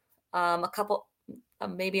surgery a couple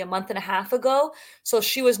maybe a month and a half ago, so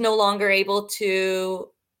she was no longer able to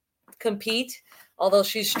compete, although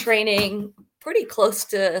she's training pretty close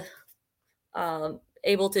to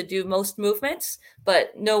able to do most movements,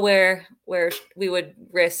 but nowhere where we would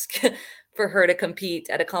risk for her to compete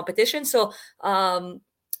at a competition. So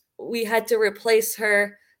we had to replace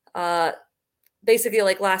her basically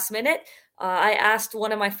like last minute. I asked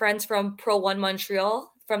one of my friends from Pro One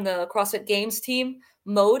Montreal from the CrossFit Games team,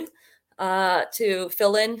 Mode, to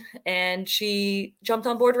fill in, and she jumped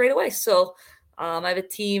on board right away. So I have a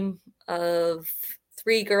team of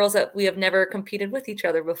 3 girls that we have never competed with each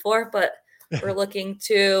other before, but we're looking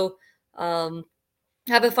to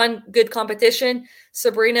have a fun, good competition.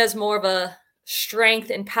 Sabrina is more of a strength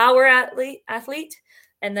and power athlete,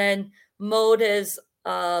 and then Mode is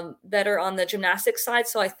better on the gymnastics side.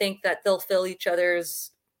 So I think that they'll fill each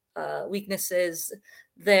other's weaknesses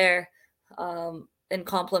there and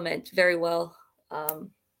complement very well.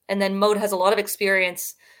 And then Mode has a lot of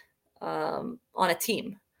experience on a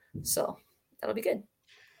team, so that'll be good.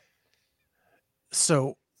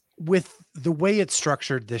 So with the way it's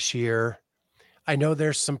structured this year, I know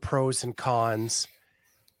there's some pros and cons.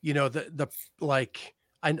 The like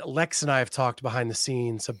Lex and I have talked behind the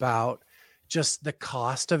scenes about just the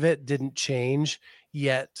cost of it didn't change,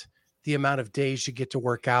 yet the amount of days you get to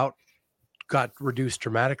work out got reduced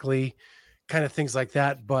dramatically, kind of things like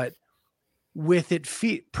that. But with it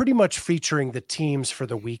pretty much featuring the teams for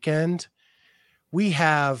the weekend, we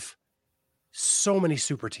have so many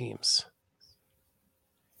super teams.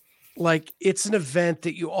 Like it's an event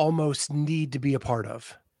that you almost need to be a part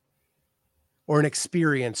of, or an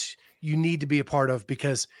experience you need to be a part of,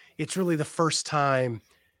 because it's really the first time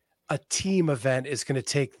a team event is going to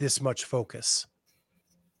take this much focus.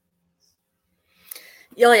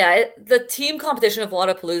 Yeah. The team competition of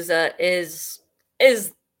Wadapalooza is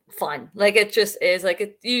fun. Like it just is.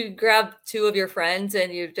 Like you grab 2 of your friends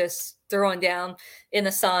and you're just throwing down in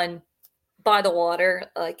the sun by the water.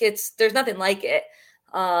 Like there's nothing like it.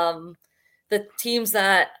 The teams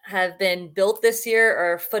that have been built this year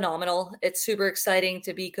are phenomenal. It's super exciting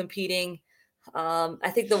to be competing.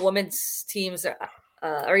 I think the women's teams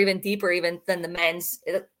are even deeper even than the men's,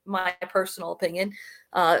 my personal opinion.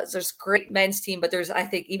 There's great men's team, but there's, I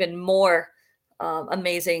think, even more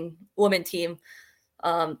amazing women team.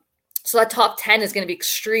 So that top 10 is going to be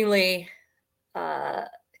extremely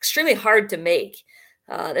hard to make.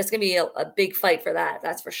 There's going to be a big fight for that.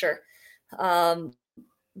 That's for sure.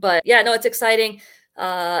 But yeah, no, it's exciting.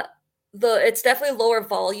 It's definitely lower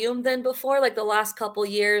volume than before. Like the last couple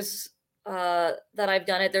years that I've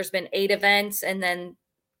done it, there's been 8 events, and then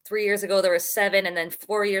 3 years ago there was 7, and then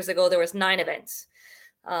 4 years ago there was 9 events.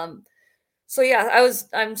 So yeah,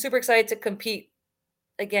 I'm super excited to compete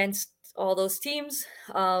against all those teams.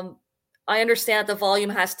 I understand the volume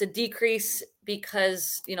has to decrease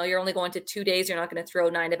because you're only going to 2 days. You're not going to throw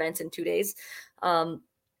 9 events in 2 days.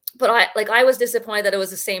 But I was disappointed that it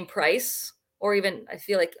was the same price, or even I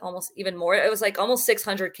feel like almost even more. It was like almost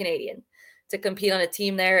 600 Canadian to compete on a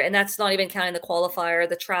team there, and that's not even counting the qualifier,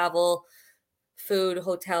 the travel, food,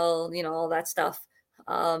 hotel, all that stuff.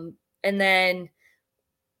 And then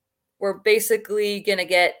we're basically gonna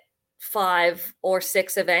get 5 or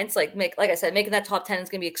 6 events. Like I said, making that top 10 is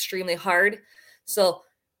gonna be extremely hard. So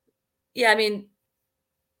yeah, I mean,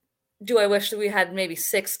 Do I wish that we had maybe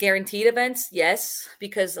 6 guaranteed events? Yes,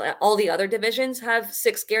 because all the other divisions have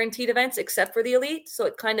 6 guaranteed events except for the elite. So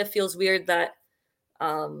it kind of feels weird that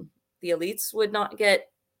um, the elites would not get,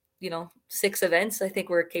 6 events. I think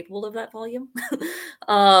we're capable of that volume.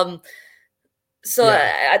 um, so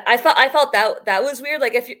Yeah. I felt that was weird.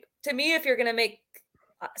 Like, to me, if you're gonna make,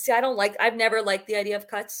 see, I've never liked the idea of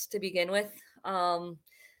cuts to begin with.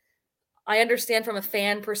 I understand from a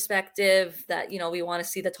fan perspective that, we want to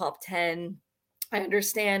see the top 10. I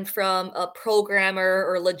understand from a programmer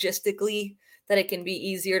or logistically that it can be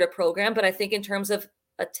easier to program, but I think in terms of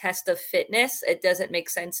a test of fitness, it doesn't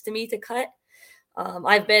make sense to me to cut.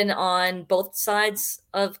 I've been on both sides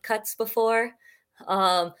of cuts before.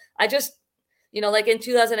 I just, like in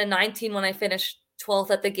 2019 when I finished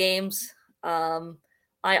 12th at the games,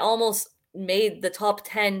 I almost made the top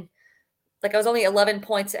 10. Like, I was only 11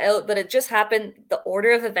 points out, but it just happened. The order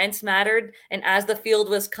of events mattered. And as the field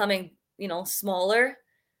was coming, smaller,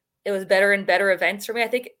 it was better and better events for me. I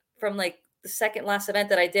think from like the second last event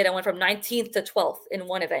that I did, I went from 19th to 12th in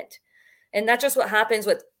one event. And that's just what happens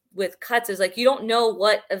with cuts, is like, you don't know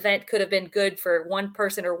what event could have been good for one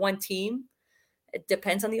person or one team. It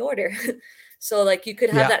depends on the order. So like, you could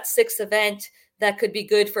have Yeah. that 6th event that could be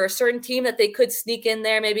good for a certain team that they could sneak in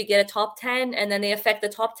there, maybe get a top 10, and then they affect the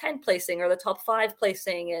top 10 placing or the top 5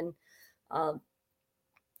 placing. And um,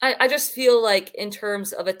 I just feel like in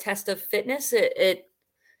terms of a test of fitness, it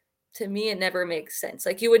to me, it never makes sense.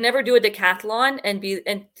 Like, you would never do a decathlon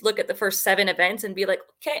and look at the first 7 events and be like,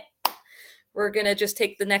 okay, we're going to just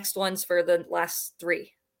take the next ones for the last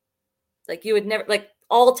 3. Like, you would never, like,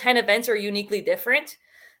 all 10 events are uniquely different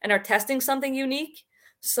and are testing something unique.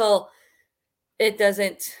 So it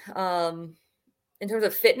doesn't, in terms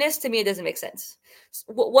of fitness, to me, it doesn't make sense.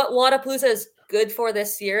 What Wadapalooza is good for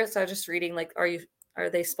this year. So I was just reading, like, are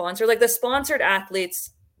they sponsored? Like, the sponsored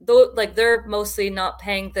athletes, though, like, they're mostly not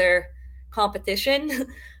paying their competition.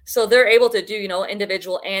 So they're able to do,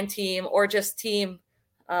 individual and team or just team.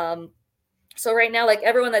 So right now, like,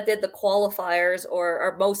 everyone that did the qualifiers or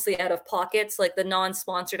are mostly out of pockets, like the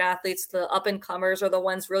non-sponsored athletes, the up and comers, are the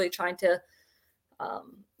ones really trying to,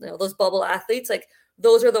 those bubble athletes, like,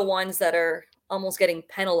 those are the ones that are almost getting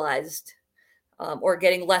penalized, or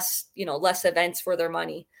getting less events for their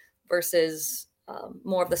money versus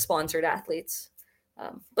more of the sponsored athletes.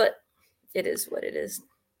 But it is what it is.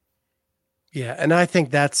 Yeah. And I think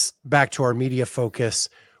that's back to our media focus,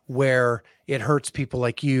 where it hurts people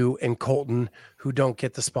like you and Colton who don't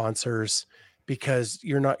get the sponsors because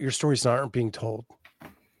your stories aren't being told.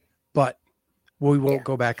 But we won't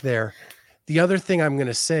go back there. The other thing I'm going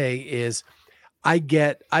to say is I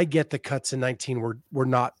get the cuts in 19 were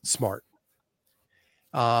not smart.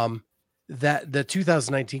 That the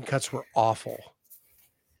 2019 cuts were awful.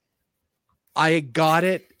 I got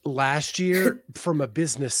it last year from a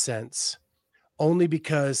business sense, only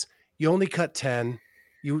because you only cut 10,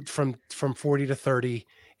 you from 40 to 30,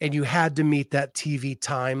 and you had to meet that TV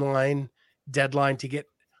timeline deadline to get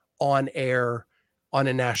on air on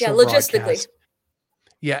a national Logistically. broadcast.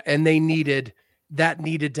 Yeah, and needed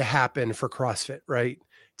to happen for CrossFit, right?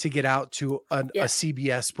 To get out to a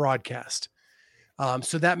CBS broadcast.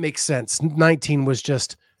 So that makes sense. 19 was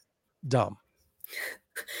just dumb.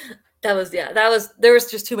 There was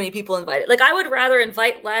just too many people invited. Like, I would rather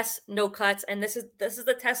invite less, no cuts, and this is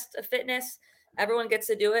the test of fitness. Everyone gets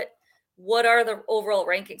to do it. What are the overall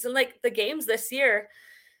rankings? And like the games this year,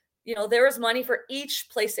 there was money for each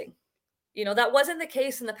placing. That wasn't the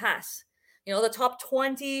case in the past. The top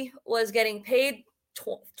 20 was getting paid,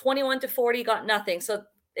 21 to 40 got nothing. So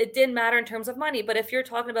it didn't matter in terms of money. But if you're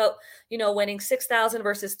talking about, winning 6,000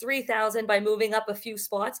 versus 3,000 by moving up a few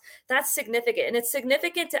spots, that's significant. And it's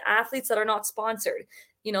significant to athletes that are not sponsored.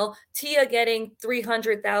 Tia getting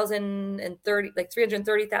 300,000 and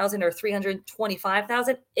 330,000 or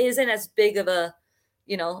 325,000 isn't as big of a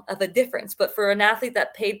difference. But for an athlete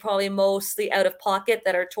that paid probably mostly out of pocket,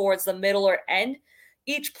 that are towards the middle or end,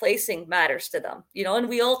 each placing matters to them, and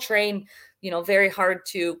we all train, very hard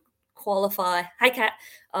to qualify. Hi, Kat.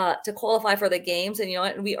 To qualify for the games,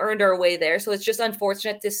 and we earned our way there. So it's just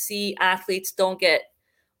unfortunate to see athletes don't get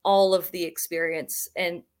all of the experience,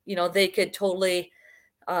 and they could totally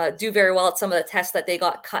do very well at some of the tests that they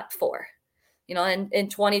got cut for. And in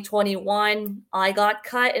 2021, I got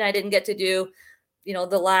cut and I didn't get to do,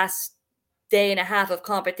 the last day and a half of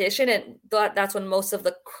competition. And that's when most of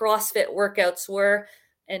the CrossFit workouts were,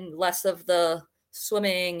 and less of the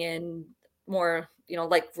swimming and more,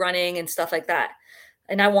 like running and stuff like that.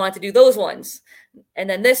 And I wanted to do those ones. And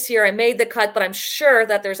then this year I made the cut, but I'm sure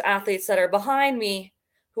that there's athletes that are behind me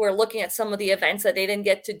who are looking at some of the events that they didn't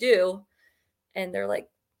get to do. And they're like,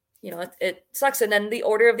 it sucks. And then the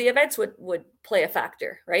order of the events would play a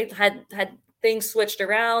factor, right? Had things switched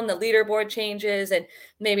around, the leaderboard changes, and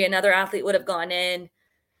maybe another athlete would have gone in.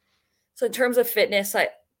 So in terms of fitness, I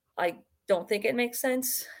don't think it makes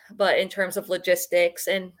sense. But in terms of logistics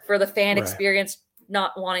and for the fan Right. experience,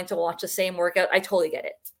 not wanting to watch the same workout, I totally get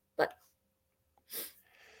it. But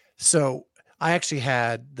So I actually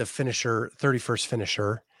had the 31st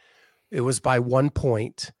finisher. It was by 1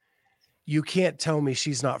 point. You can't tell me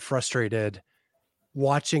she's not frustrated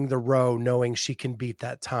watching the row, knowing she can beat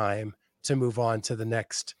that time to move on to the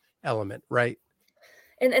next element, right?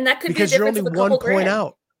 and that could be a Because you're difference only of a 1 couple point grand.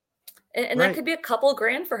 out. And that Right. could be a couple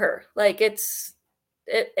grand for her. Like it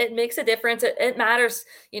makes a difference. It matters,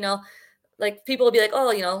 like people will be like,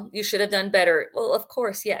 oh, you should have done better. Well, of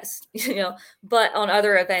course, yes, but on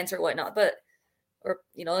other events or whatnot.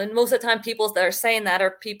 And most of the time people that are saying that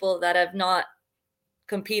are people that have not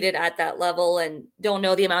competed at that level and don't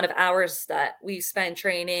know the amount of hours that we spend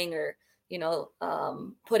training or,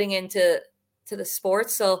 putting into the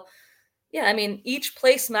sports. So yeah, I mean, each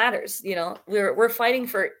place matters, we're fighting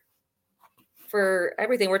for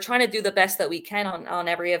everything. We're trying to do the best that we can on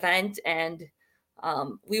every event. And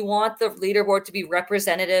we want the leaderboard to be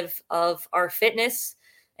representative of our fitness.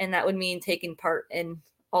 And that would mean taking part in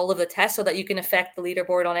all of the tests so that you can affect the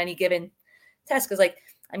leaderboard on any given test. Because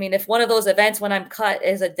if one of those events when I'm cut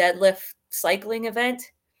is a deadlift cycling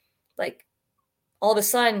event, like all of a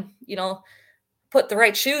sudden, put the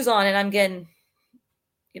right shoes on and I'm getting,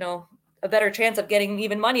 a better chance of getting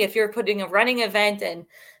even money. If you're putting a running event and,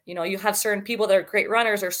 you have certain people that are great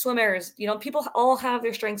runners or swimmers, people all have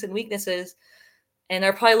their strengths and weaknesses. And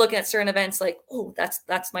they're probably looking at certain events like, oh,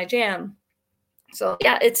 that's my jam. So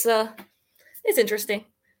yeah, it's interesting.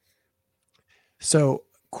 So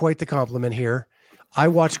quite the compliment here. I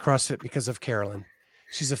watch CrossFit because of Carolyne.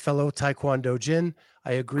 She's a fellow Taekwondo Jin.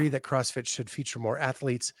 I agree that CrossFit should feature more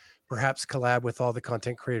athletes, perhaps collab with all the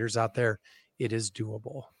content creators out there. It is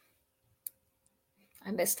doable.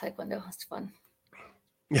 I miss Taekwondo. It's fun.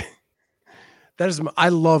 I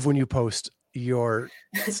love when you post your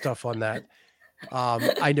stuff on that.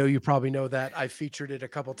 I know you probably know that. I featured it a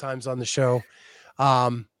couple times on the show.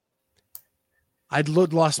 I'd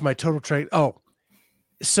lost my total train. Oh,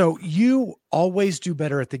 so you always do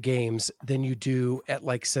better at the games than you do at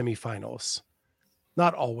like semifinals.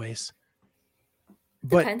 Not always,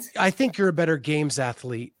 but Depends. I think you're a better games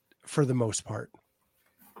athlete for the most part.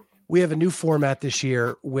 We have a new format this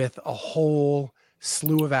year with a whole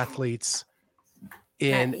slew of athletes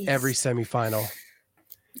in every semifinal.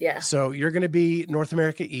 Yeah. So you're going to be North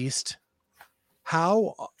America East.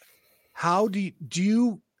 How do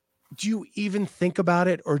you even think about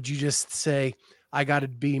it, or do you just say, I got to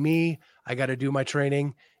be me, I got to do my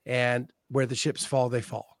training, and where the chips fall, they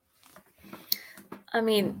fall? I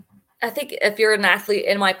mean, I think if you're an athlete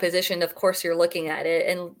in my position, of course you're looking at it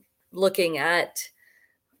and looking at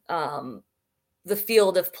the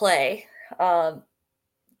field of play.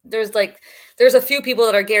 There's a few people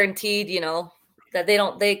that are guaranteed, that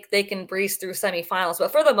they can breeze through semifinals.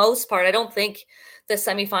 But for the most part, I don't think the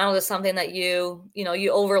semifinals is something that you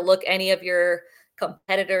overlook any of your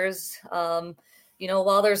competitors.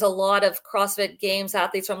 While there's a lot of CrossFit Games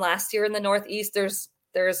athletes from last year in the Northeast,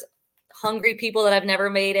 there's hungry people that have never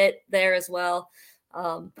made it there as well.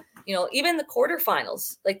 Even the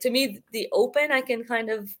quarterfinals, like to me, the open, I can kind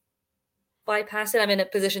of bypass it. I'm in a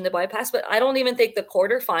position to bypass, but I don't even think the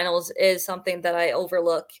quarterfinals is something that I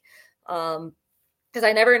overlook. Because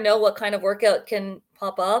I never know what kind of workout can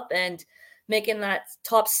pop up, and making that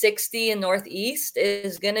top 60 in Northeast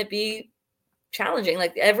is going to be challenging.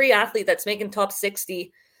 Like every athlete that's making top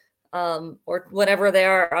 60 or whatever they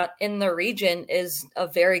are in the region is a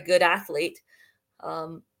very good athlete.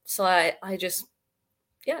 So I just,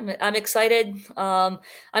 yeah, I'm excited.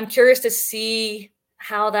 I'm curious to see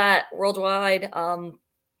how that worldwide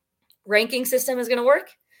ranking system is going to work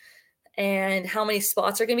and how many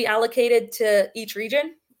spots are going to be allocated to each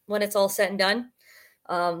region when it's all said and done.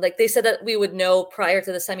 Like they said that we would know prior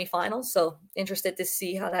to the semifinals. So interested to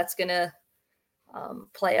see how that's going to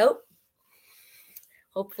play out.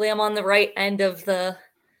 Hopefully I'm on the right end of the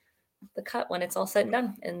cut when it's all said and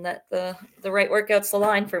done, and that the right workout's the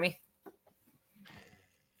line for me.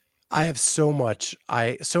 I have so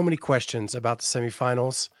many questions about the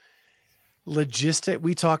semifinals.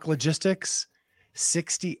 We talk logistics,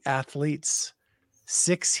 60 athletes,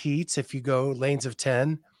 6 heats if you go lanes of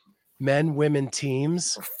 10, men, women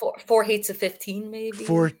teams. Four heats of 15 maybe.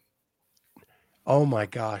 Oh my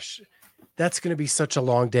gosh. That's going to be such a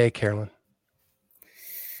long day, Carolyne.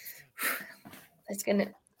 It's going to...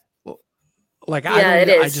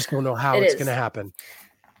 I just don't know how it's going to happen.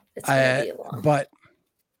 It's going to be a long. But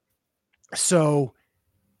so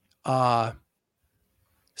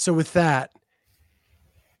with that,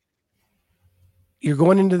 you're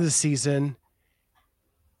going into the season.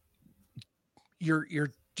 You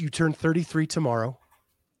turn 33 tomorrow.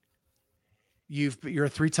 You're a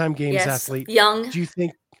 3-time games athlete. Young. Do you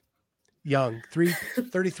think young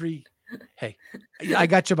 33? Hey, I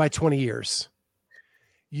got you by 20 years.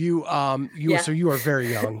 So you are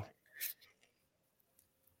very young.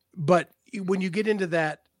 But when you get into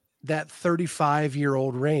that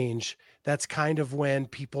 35-year-old range, that's kind of when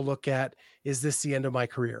people look at, is this the end of my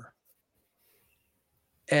career?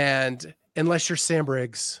 And unless you're Sam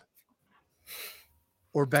Briggs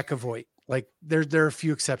or Becca Voigt, like there are a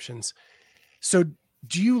few exceptions. So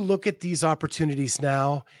do you look at these opportunities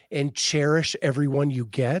now and cherish every one you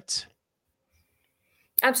get?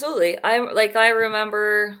 Absolutely. I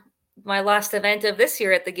remember my last event of this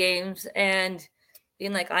year at the games and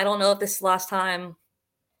being like, I don't know if this is the last time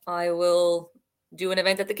I will do an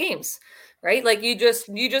event at the games, right? Like you just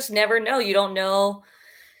never know. You don't know.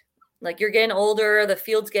 Like you're getting older, the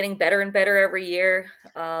field's getting better and better every year.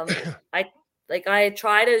 I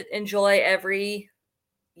try to enjoy every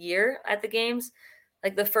year at the games.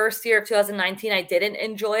 Like the first year of 2019, I didn't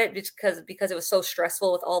enjoy it just because it was so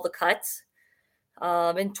stressful with all the cuts.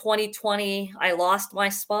 In 2020, I lost my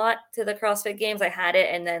spot to the CrossFit Games. I had it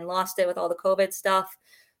and then lost it with all the COVID stuff.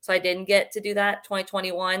 So I didn't get to do that.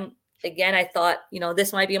 2021, again, I thought,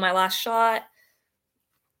 this might be my last shot.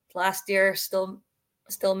 Last year, still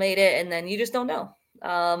made it. And then you just don't know.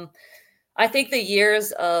 I think the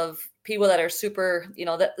years of people that are super,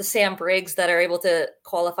 the Sam Briggs that are able to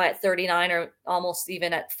qualify at 39 or almost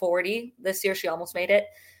even at 40 this year, she almost made it.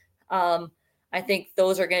 I think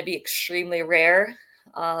those are going to be extremely rare.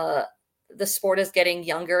 The sport is getting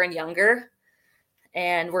younger and younger,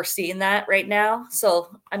 and we're seeing that right now.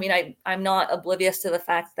 So, I mean, I'm not oblivious to the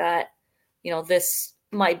fact that, this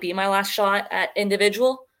might be my last shot at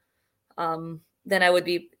individual. Then I would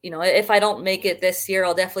be, if I don't make it this year,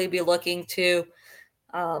 I'll definitely be looking to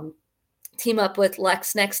team up with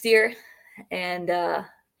Lex next year and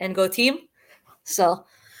go team. So,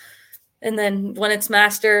 and then when it's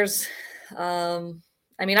Masters,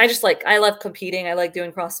 I mean, I love competing. I like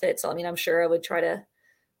doing CrossFit. So, I mean, I'm sure I would try to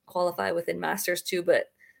qualify within Masters too. But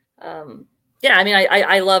yeah, I mean,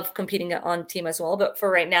 I love competing on team as well. But for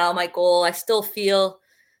right now, my goal, I still feel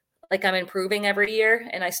like I'm improving every year.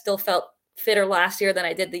 And I still felt fitter last year than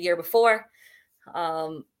I did the year before.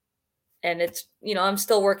 And it's, I'm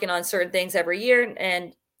still working on certain things every year.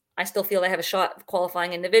 And I still feel I have a shot of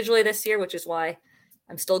qualifying individually this year, which is why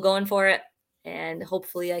I'm still going for it. And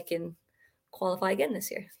hopefully I can qualify again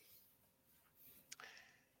this year.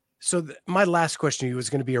 So my last question to you is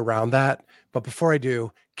going to be around that. But before I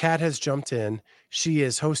do, Kat has jumped in. She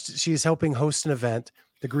is helping host an event,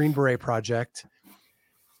 the Green Beret Project.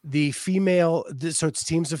 The female, so it's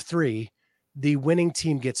teams of 3. The winning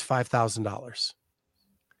team gets $5,000.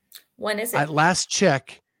 When is it? At last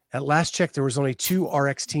check, there was only 2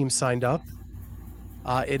 RX teams signed up.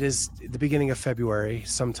 It is the beginning of February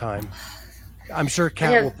sometime. I'm sure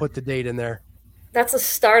Kat will put the date in there. That's the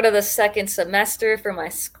start of the second semester for my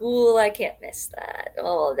school. I can't miss that.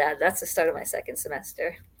 Oh, that's the start of my second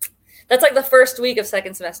semester. That's like the first week of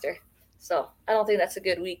second semester. So I don't think that's a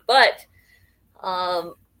good week, but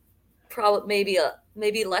probably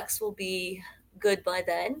maybe Lex will be good by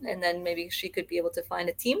then, and then maybe she could be able to find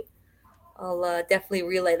a team. I'll definitely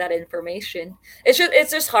relay that information. It's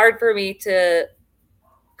just hard for me to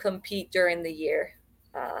compete during the year.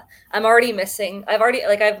 I'm already missing.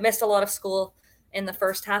 I've missed a lot of school in the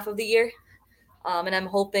first half of the year, and I'm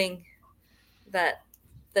hoping that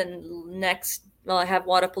I have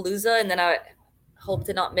Wadapalooza, and then I hope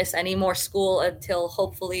to not miss any more school until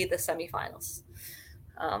hopefully the semifinals.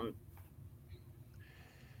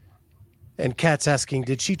 And Kat's asking,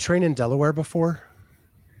 did she train in Delaware before?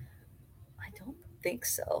 I don't think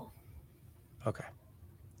so. Okay.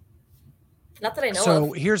 Not that I know of.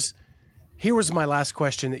 So here was my last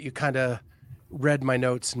question that you kind of read my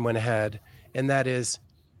notes and went ahead. And that is,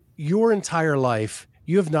 your entire life,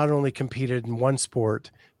 you have not only competed in one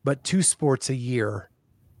sport, but 2 sports a year,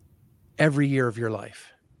 every year of your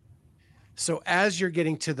life. So as you're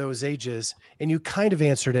getting to those ages, and you kind of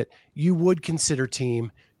answered it, you would consider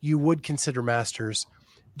team, you would consider masters.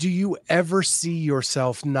 Do you ever see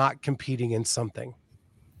yourself not competing in something?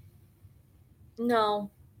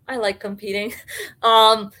 No, I like competing.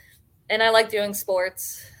 And I like doing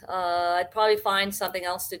sports. I'd probably find something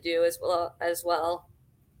else to do as well.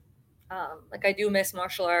 Like I do miss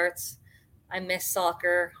martial arts. I miss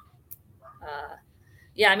soccer.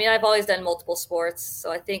 Yeah, I mean, I've always done multiple sports,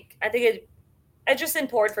 so it's just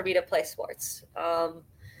important for me to play sports.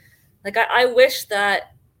 Like I wish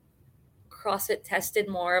that CrossFit tested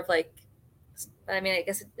more of like, I mean, I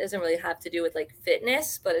guess it doesn't really have to do with like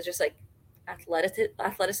fitness, but it's just like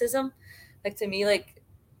athleticism. Like to me, like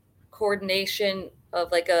coordination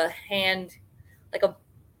of like like a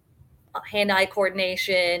hand-eye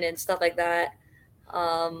coordination and stuff like that.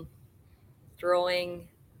 Um, Throwing,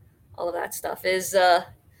 all of that stuff is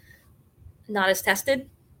not as tested.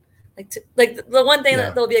 Like the one thing that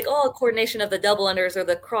Yeah. they'll be like, oh, coordination of the double unders or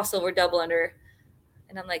the crossover double under,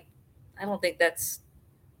 and I'm like, I don't think that's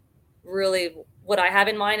really what I have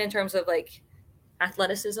in mind in terms of like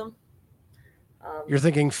athleticism. You're Um,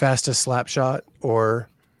 thinking fastest slap shot or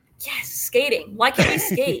yes, skating. Why can't we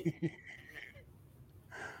skate?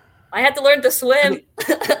 I I had to learn to swim. mean,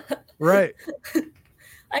 right.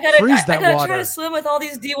 I, Freeze I that gotta try to water. swim with all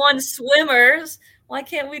these D1 swimmers. Why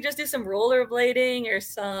can't we just do some rollerblading or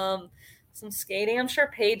some skating? I'm sure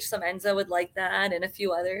Paige Semenza would like that, and a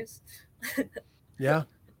few others. Yeah,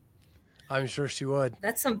 I'm sure she would.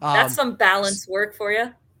 That's Um, some s- balance work for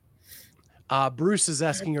you. Bruce is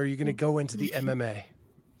asking, are you going to go into the MMA?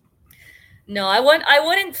 No, I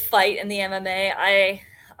wouldn't fight in the MMA.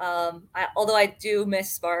 Although I do miss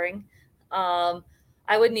sparring, um,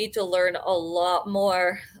 I would need to learn a lot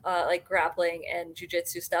more, like grappling and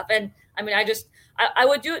jujitsu stuff. And I mean, I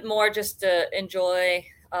would do it more just to enjoy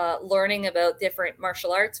learning about different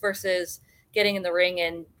martial arts versus getting in the ring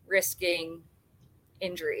and risking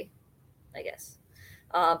injury, I guess.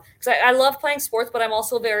 Because I love playing sports, but I'm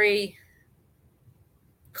also very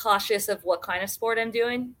cautious of what kind of sport I'm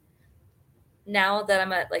doing now that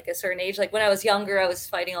I'm at like a certain age. Like when I was younger, I was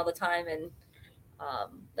fighting all the time and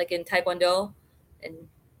like in Taekwondo and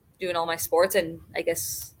doing all my sports. And I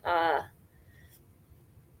guess, I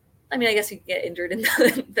mean, I guess you get injured in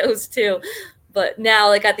those too. But now,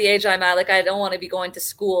 like at the age I'm at, like I don't want to be going to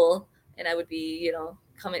school, and I would be,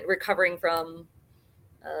 coming recovering from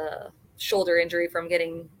shoulder injury from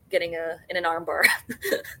getting a in an armbar,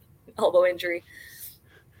 elbow injury.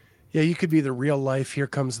 Yeah, you could be the real life Here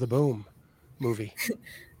Comes the Boom movie.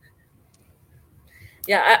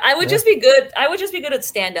 Yeah, I would Yeah. just be good. I would just be good at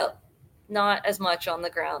stand up, not as much on the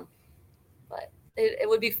ground. But it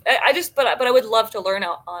would be. I just, but I would love to learn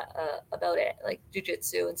about it, like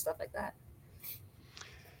jujitsu and stuff like that.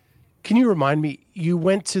 Can you remind me? You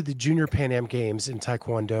went to the Junior Pan Am Games in Mhm.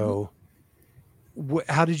 Taekwondo.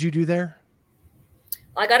 How did you do there?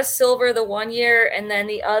 I got a silver the one year, and then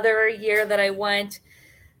the other year that I went,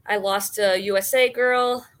 I lost to a USA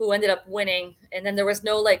girl who ended up winning, and then there was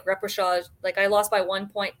no like repechage. Like I lost by 1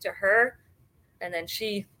 point to her, and then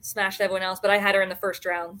she smashed everyone else. But I had her in the first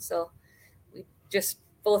round, so we just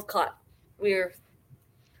both caught. We were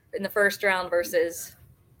in the first round versus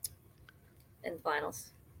in the finals.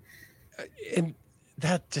 And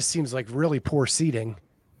that just seems like really poor seating.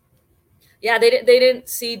 Yeah, they didn't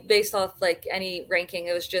seed based off like any ranking.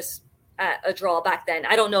 It was just a draw back then.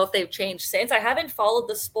 I don't know if they've changed since. I haven't followed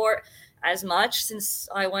the sport as much since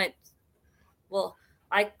I went. Well,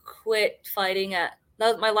 I quit fighting at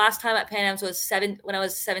my last time at Pan Am's was when I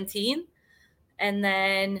was 17, and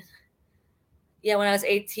then yeah, when I was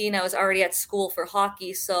 18, I was already at school for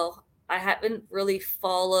hockey, so I haven't really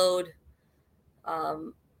followed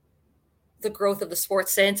um, the growth of the sport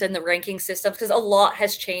since and the ranking system because a lot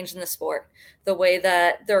has changed in the sport. The way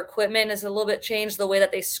that their equipment is a little bit changed, the way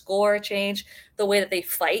that they score changed, the way that they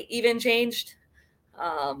fight even changed.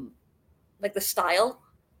 Um, like the style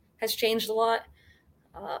has changed a lot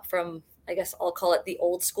from, I guess I'll call it the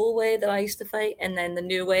old school way that I used to fight, and then the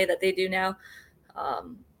new way that they do now.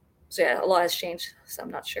 Um, so yeah, a lot has changed. So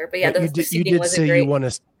I'm not sure, but yeah, But the you seating did wasn't say you great. won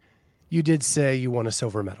a you did say you won a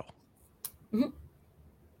silver medal. Mhm.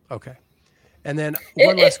 Okay. And then It,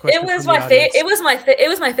 one last it, it question was from the my fa- audience. it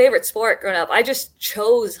was my favorite sport growing up. I just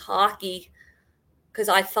chose hockey because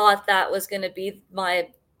I thought that was going to be my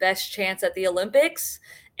best chance at the Olympics.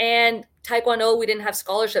 And Taekwondo, we didn't have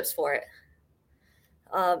scholarships for it,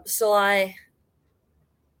 so I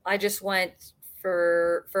just went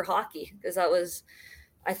for hockey because that was,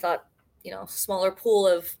 I thought, smaller pool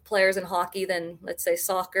of players in hockey than let's say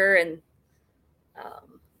soccer, and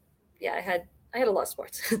um, yeah, I had a lot of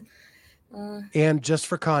sports. uh, And just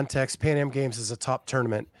for context, Pan Am Games is a top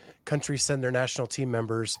tournament. Countries send their national team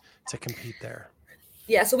members to compete there.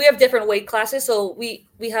 yeah, so we have different weight classes. So we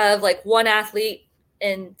have like one athlete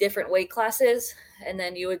in different weight classes, and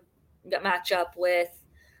then you would match up with,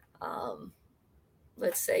 um,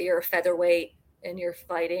 let's say you're a featherweight and you're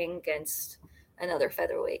fighting against another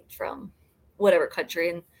featherweight from whatever country,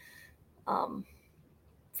 and um,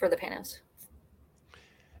 for the Pan Ams.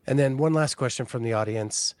 And then one last question from the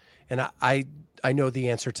audience. And I know the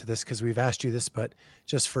answer to this because we've asked you this, but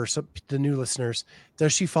just for the new listeners,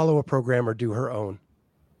 does she follow a program or do her own?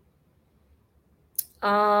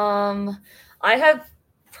 I have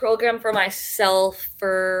programmed for myself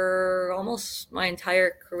for almost my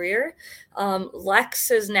entire career. Lex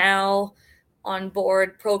is now on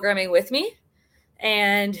board programming with me.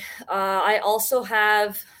 And I also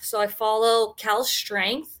have, so I follow Cal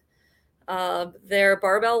Strength, their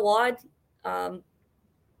barbell WOD.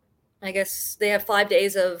 I guess they have 5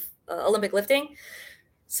 days of Olympic lifting.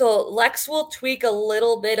 So Lex will tweak a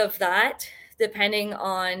little bit of that depending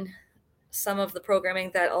on some of the programming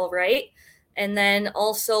that I'll write. And then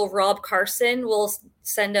also Rob Carson will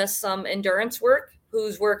send us some endurance work,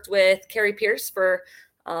 who's worked with Carrie Pierce for,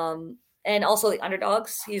 and also the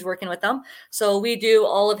underdogs. He's working with them. So we do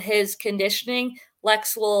all of his conditioning.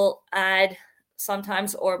 Lex will add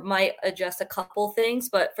sometimes or might adjust a couple things,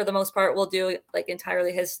 but for the most part, we'll do like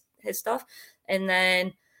entirely his stuff. And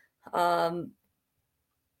then I'll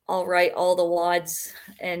write all the WODs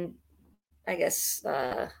and I guess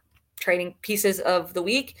training pieces of the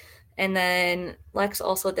week. And then Lex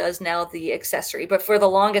also does now the accessory. But for the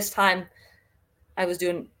longest time, I was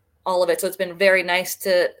doing all of it. So it's been very nice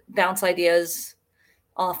to bounce ideas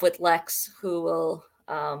off with Lex, who will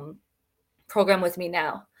program with me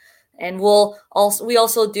now. And we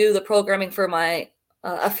also do the programming for my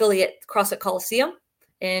affiliate CrossFit Coliseum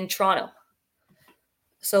in Toronto.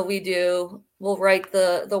 So we'll write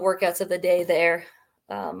the workouts of the day there.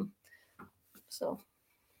 So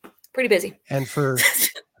pretty busy. And for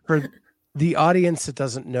the audience that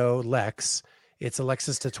doesn't know Lex, it's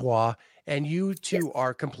Alexis Tatois, and you two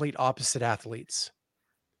are complete opposite athletes.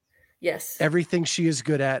 Yes. Everything she is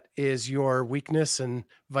good at is your weakness and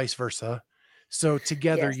vice versa. So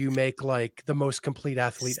together you make like the most complete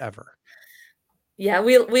athlete ever. Yeah,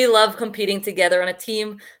 we love competing together on a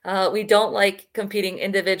team. We don't like competing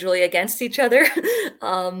individually against each other.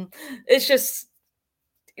 It's just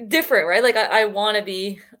different, right? Like I want to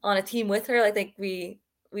be on a team with her. I think we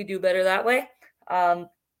do better that way.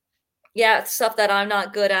 Yeah, stuff that I'm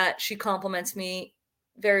not good at, she compliments me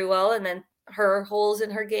very well, and then her holes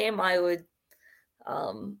in her game, I would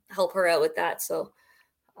help her out with that. So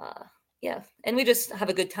yeah, and we just have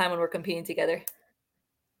a good time when we're competing together.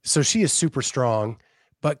 So she is super strong,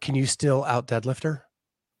 but can you still out deadlift her?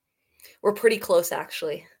 We're pretty close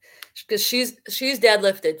actually, because she's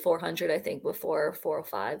deadlifted 400, I think, before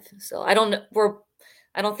 405. So I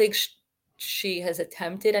don't think she has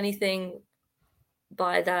attempted anything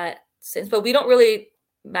by that since, but we don't really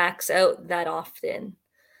max out that often,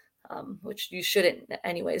 which you shouldn't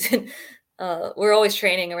anyways. We're always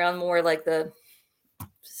training around more like the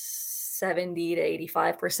 70 to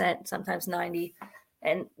 85%, sometimes 90.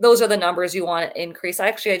 And those are the numbers you want to increase.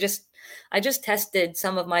 I just tested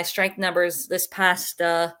some of my strength numbers this past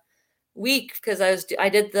week because I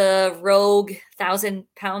did the Rogue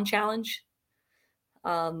 1,000-pound challenge.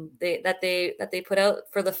 They put out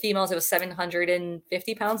for the females. It was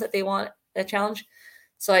 750 pounds that they want a challenge.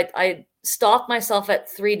 So I stopped myself at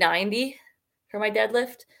 390 for my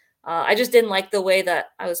deadlift. I just didn't like the way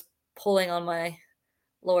that I was pulling on my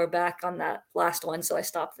lower back on that last one, so I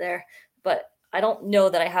stopped there. But I don't know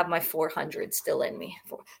that I have my 400 still in me.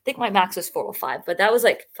 I think my max was 405, but that was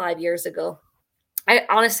like 5 years ago. I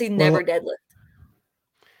honestly never deadlift.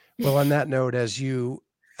 Well, on that note, as you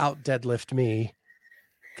out deadlift me,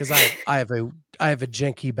 because I have a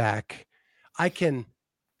janky back, I can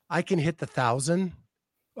hit the 1,000.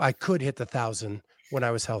 I could hit the 1,000 when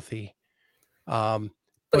I was healthy. But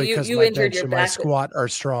because you my injured bench your and back. my squat are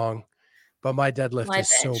strong, but my deadlift is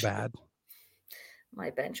so bad. My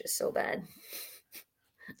bench is so bad.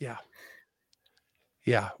 Yeah.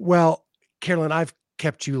 Yeah. Well, Carolyne, I've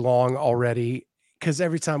kept you long already because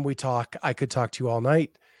every time we talk, I could talk to you all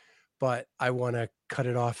night, but I want to cut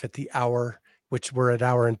it off at the hour, which we're at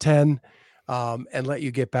hour and 10, and let you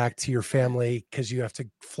get back to your family because you have to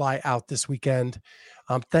fly out this weekend.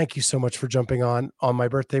 Thank you so much for jumping on my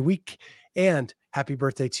birthday week, and happy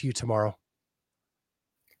birthday to you tomorrow.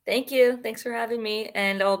 Thank you. Thanks for having me.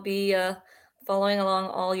 And I'll be following along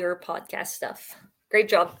all your podcast stuff. Great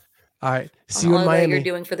job. All right. See you in Miami. That you're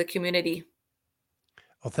doing for the community.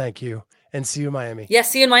 Well, thank you. And see you in Miami.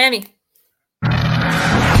 Yes, see you in Miami.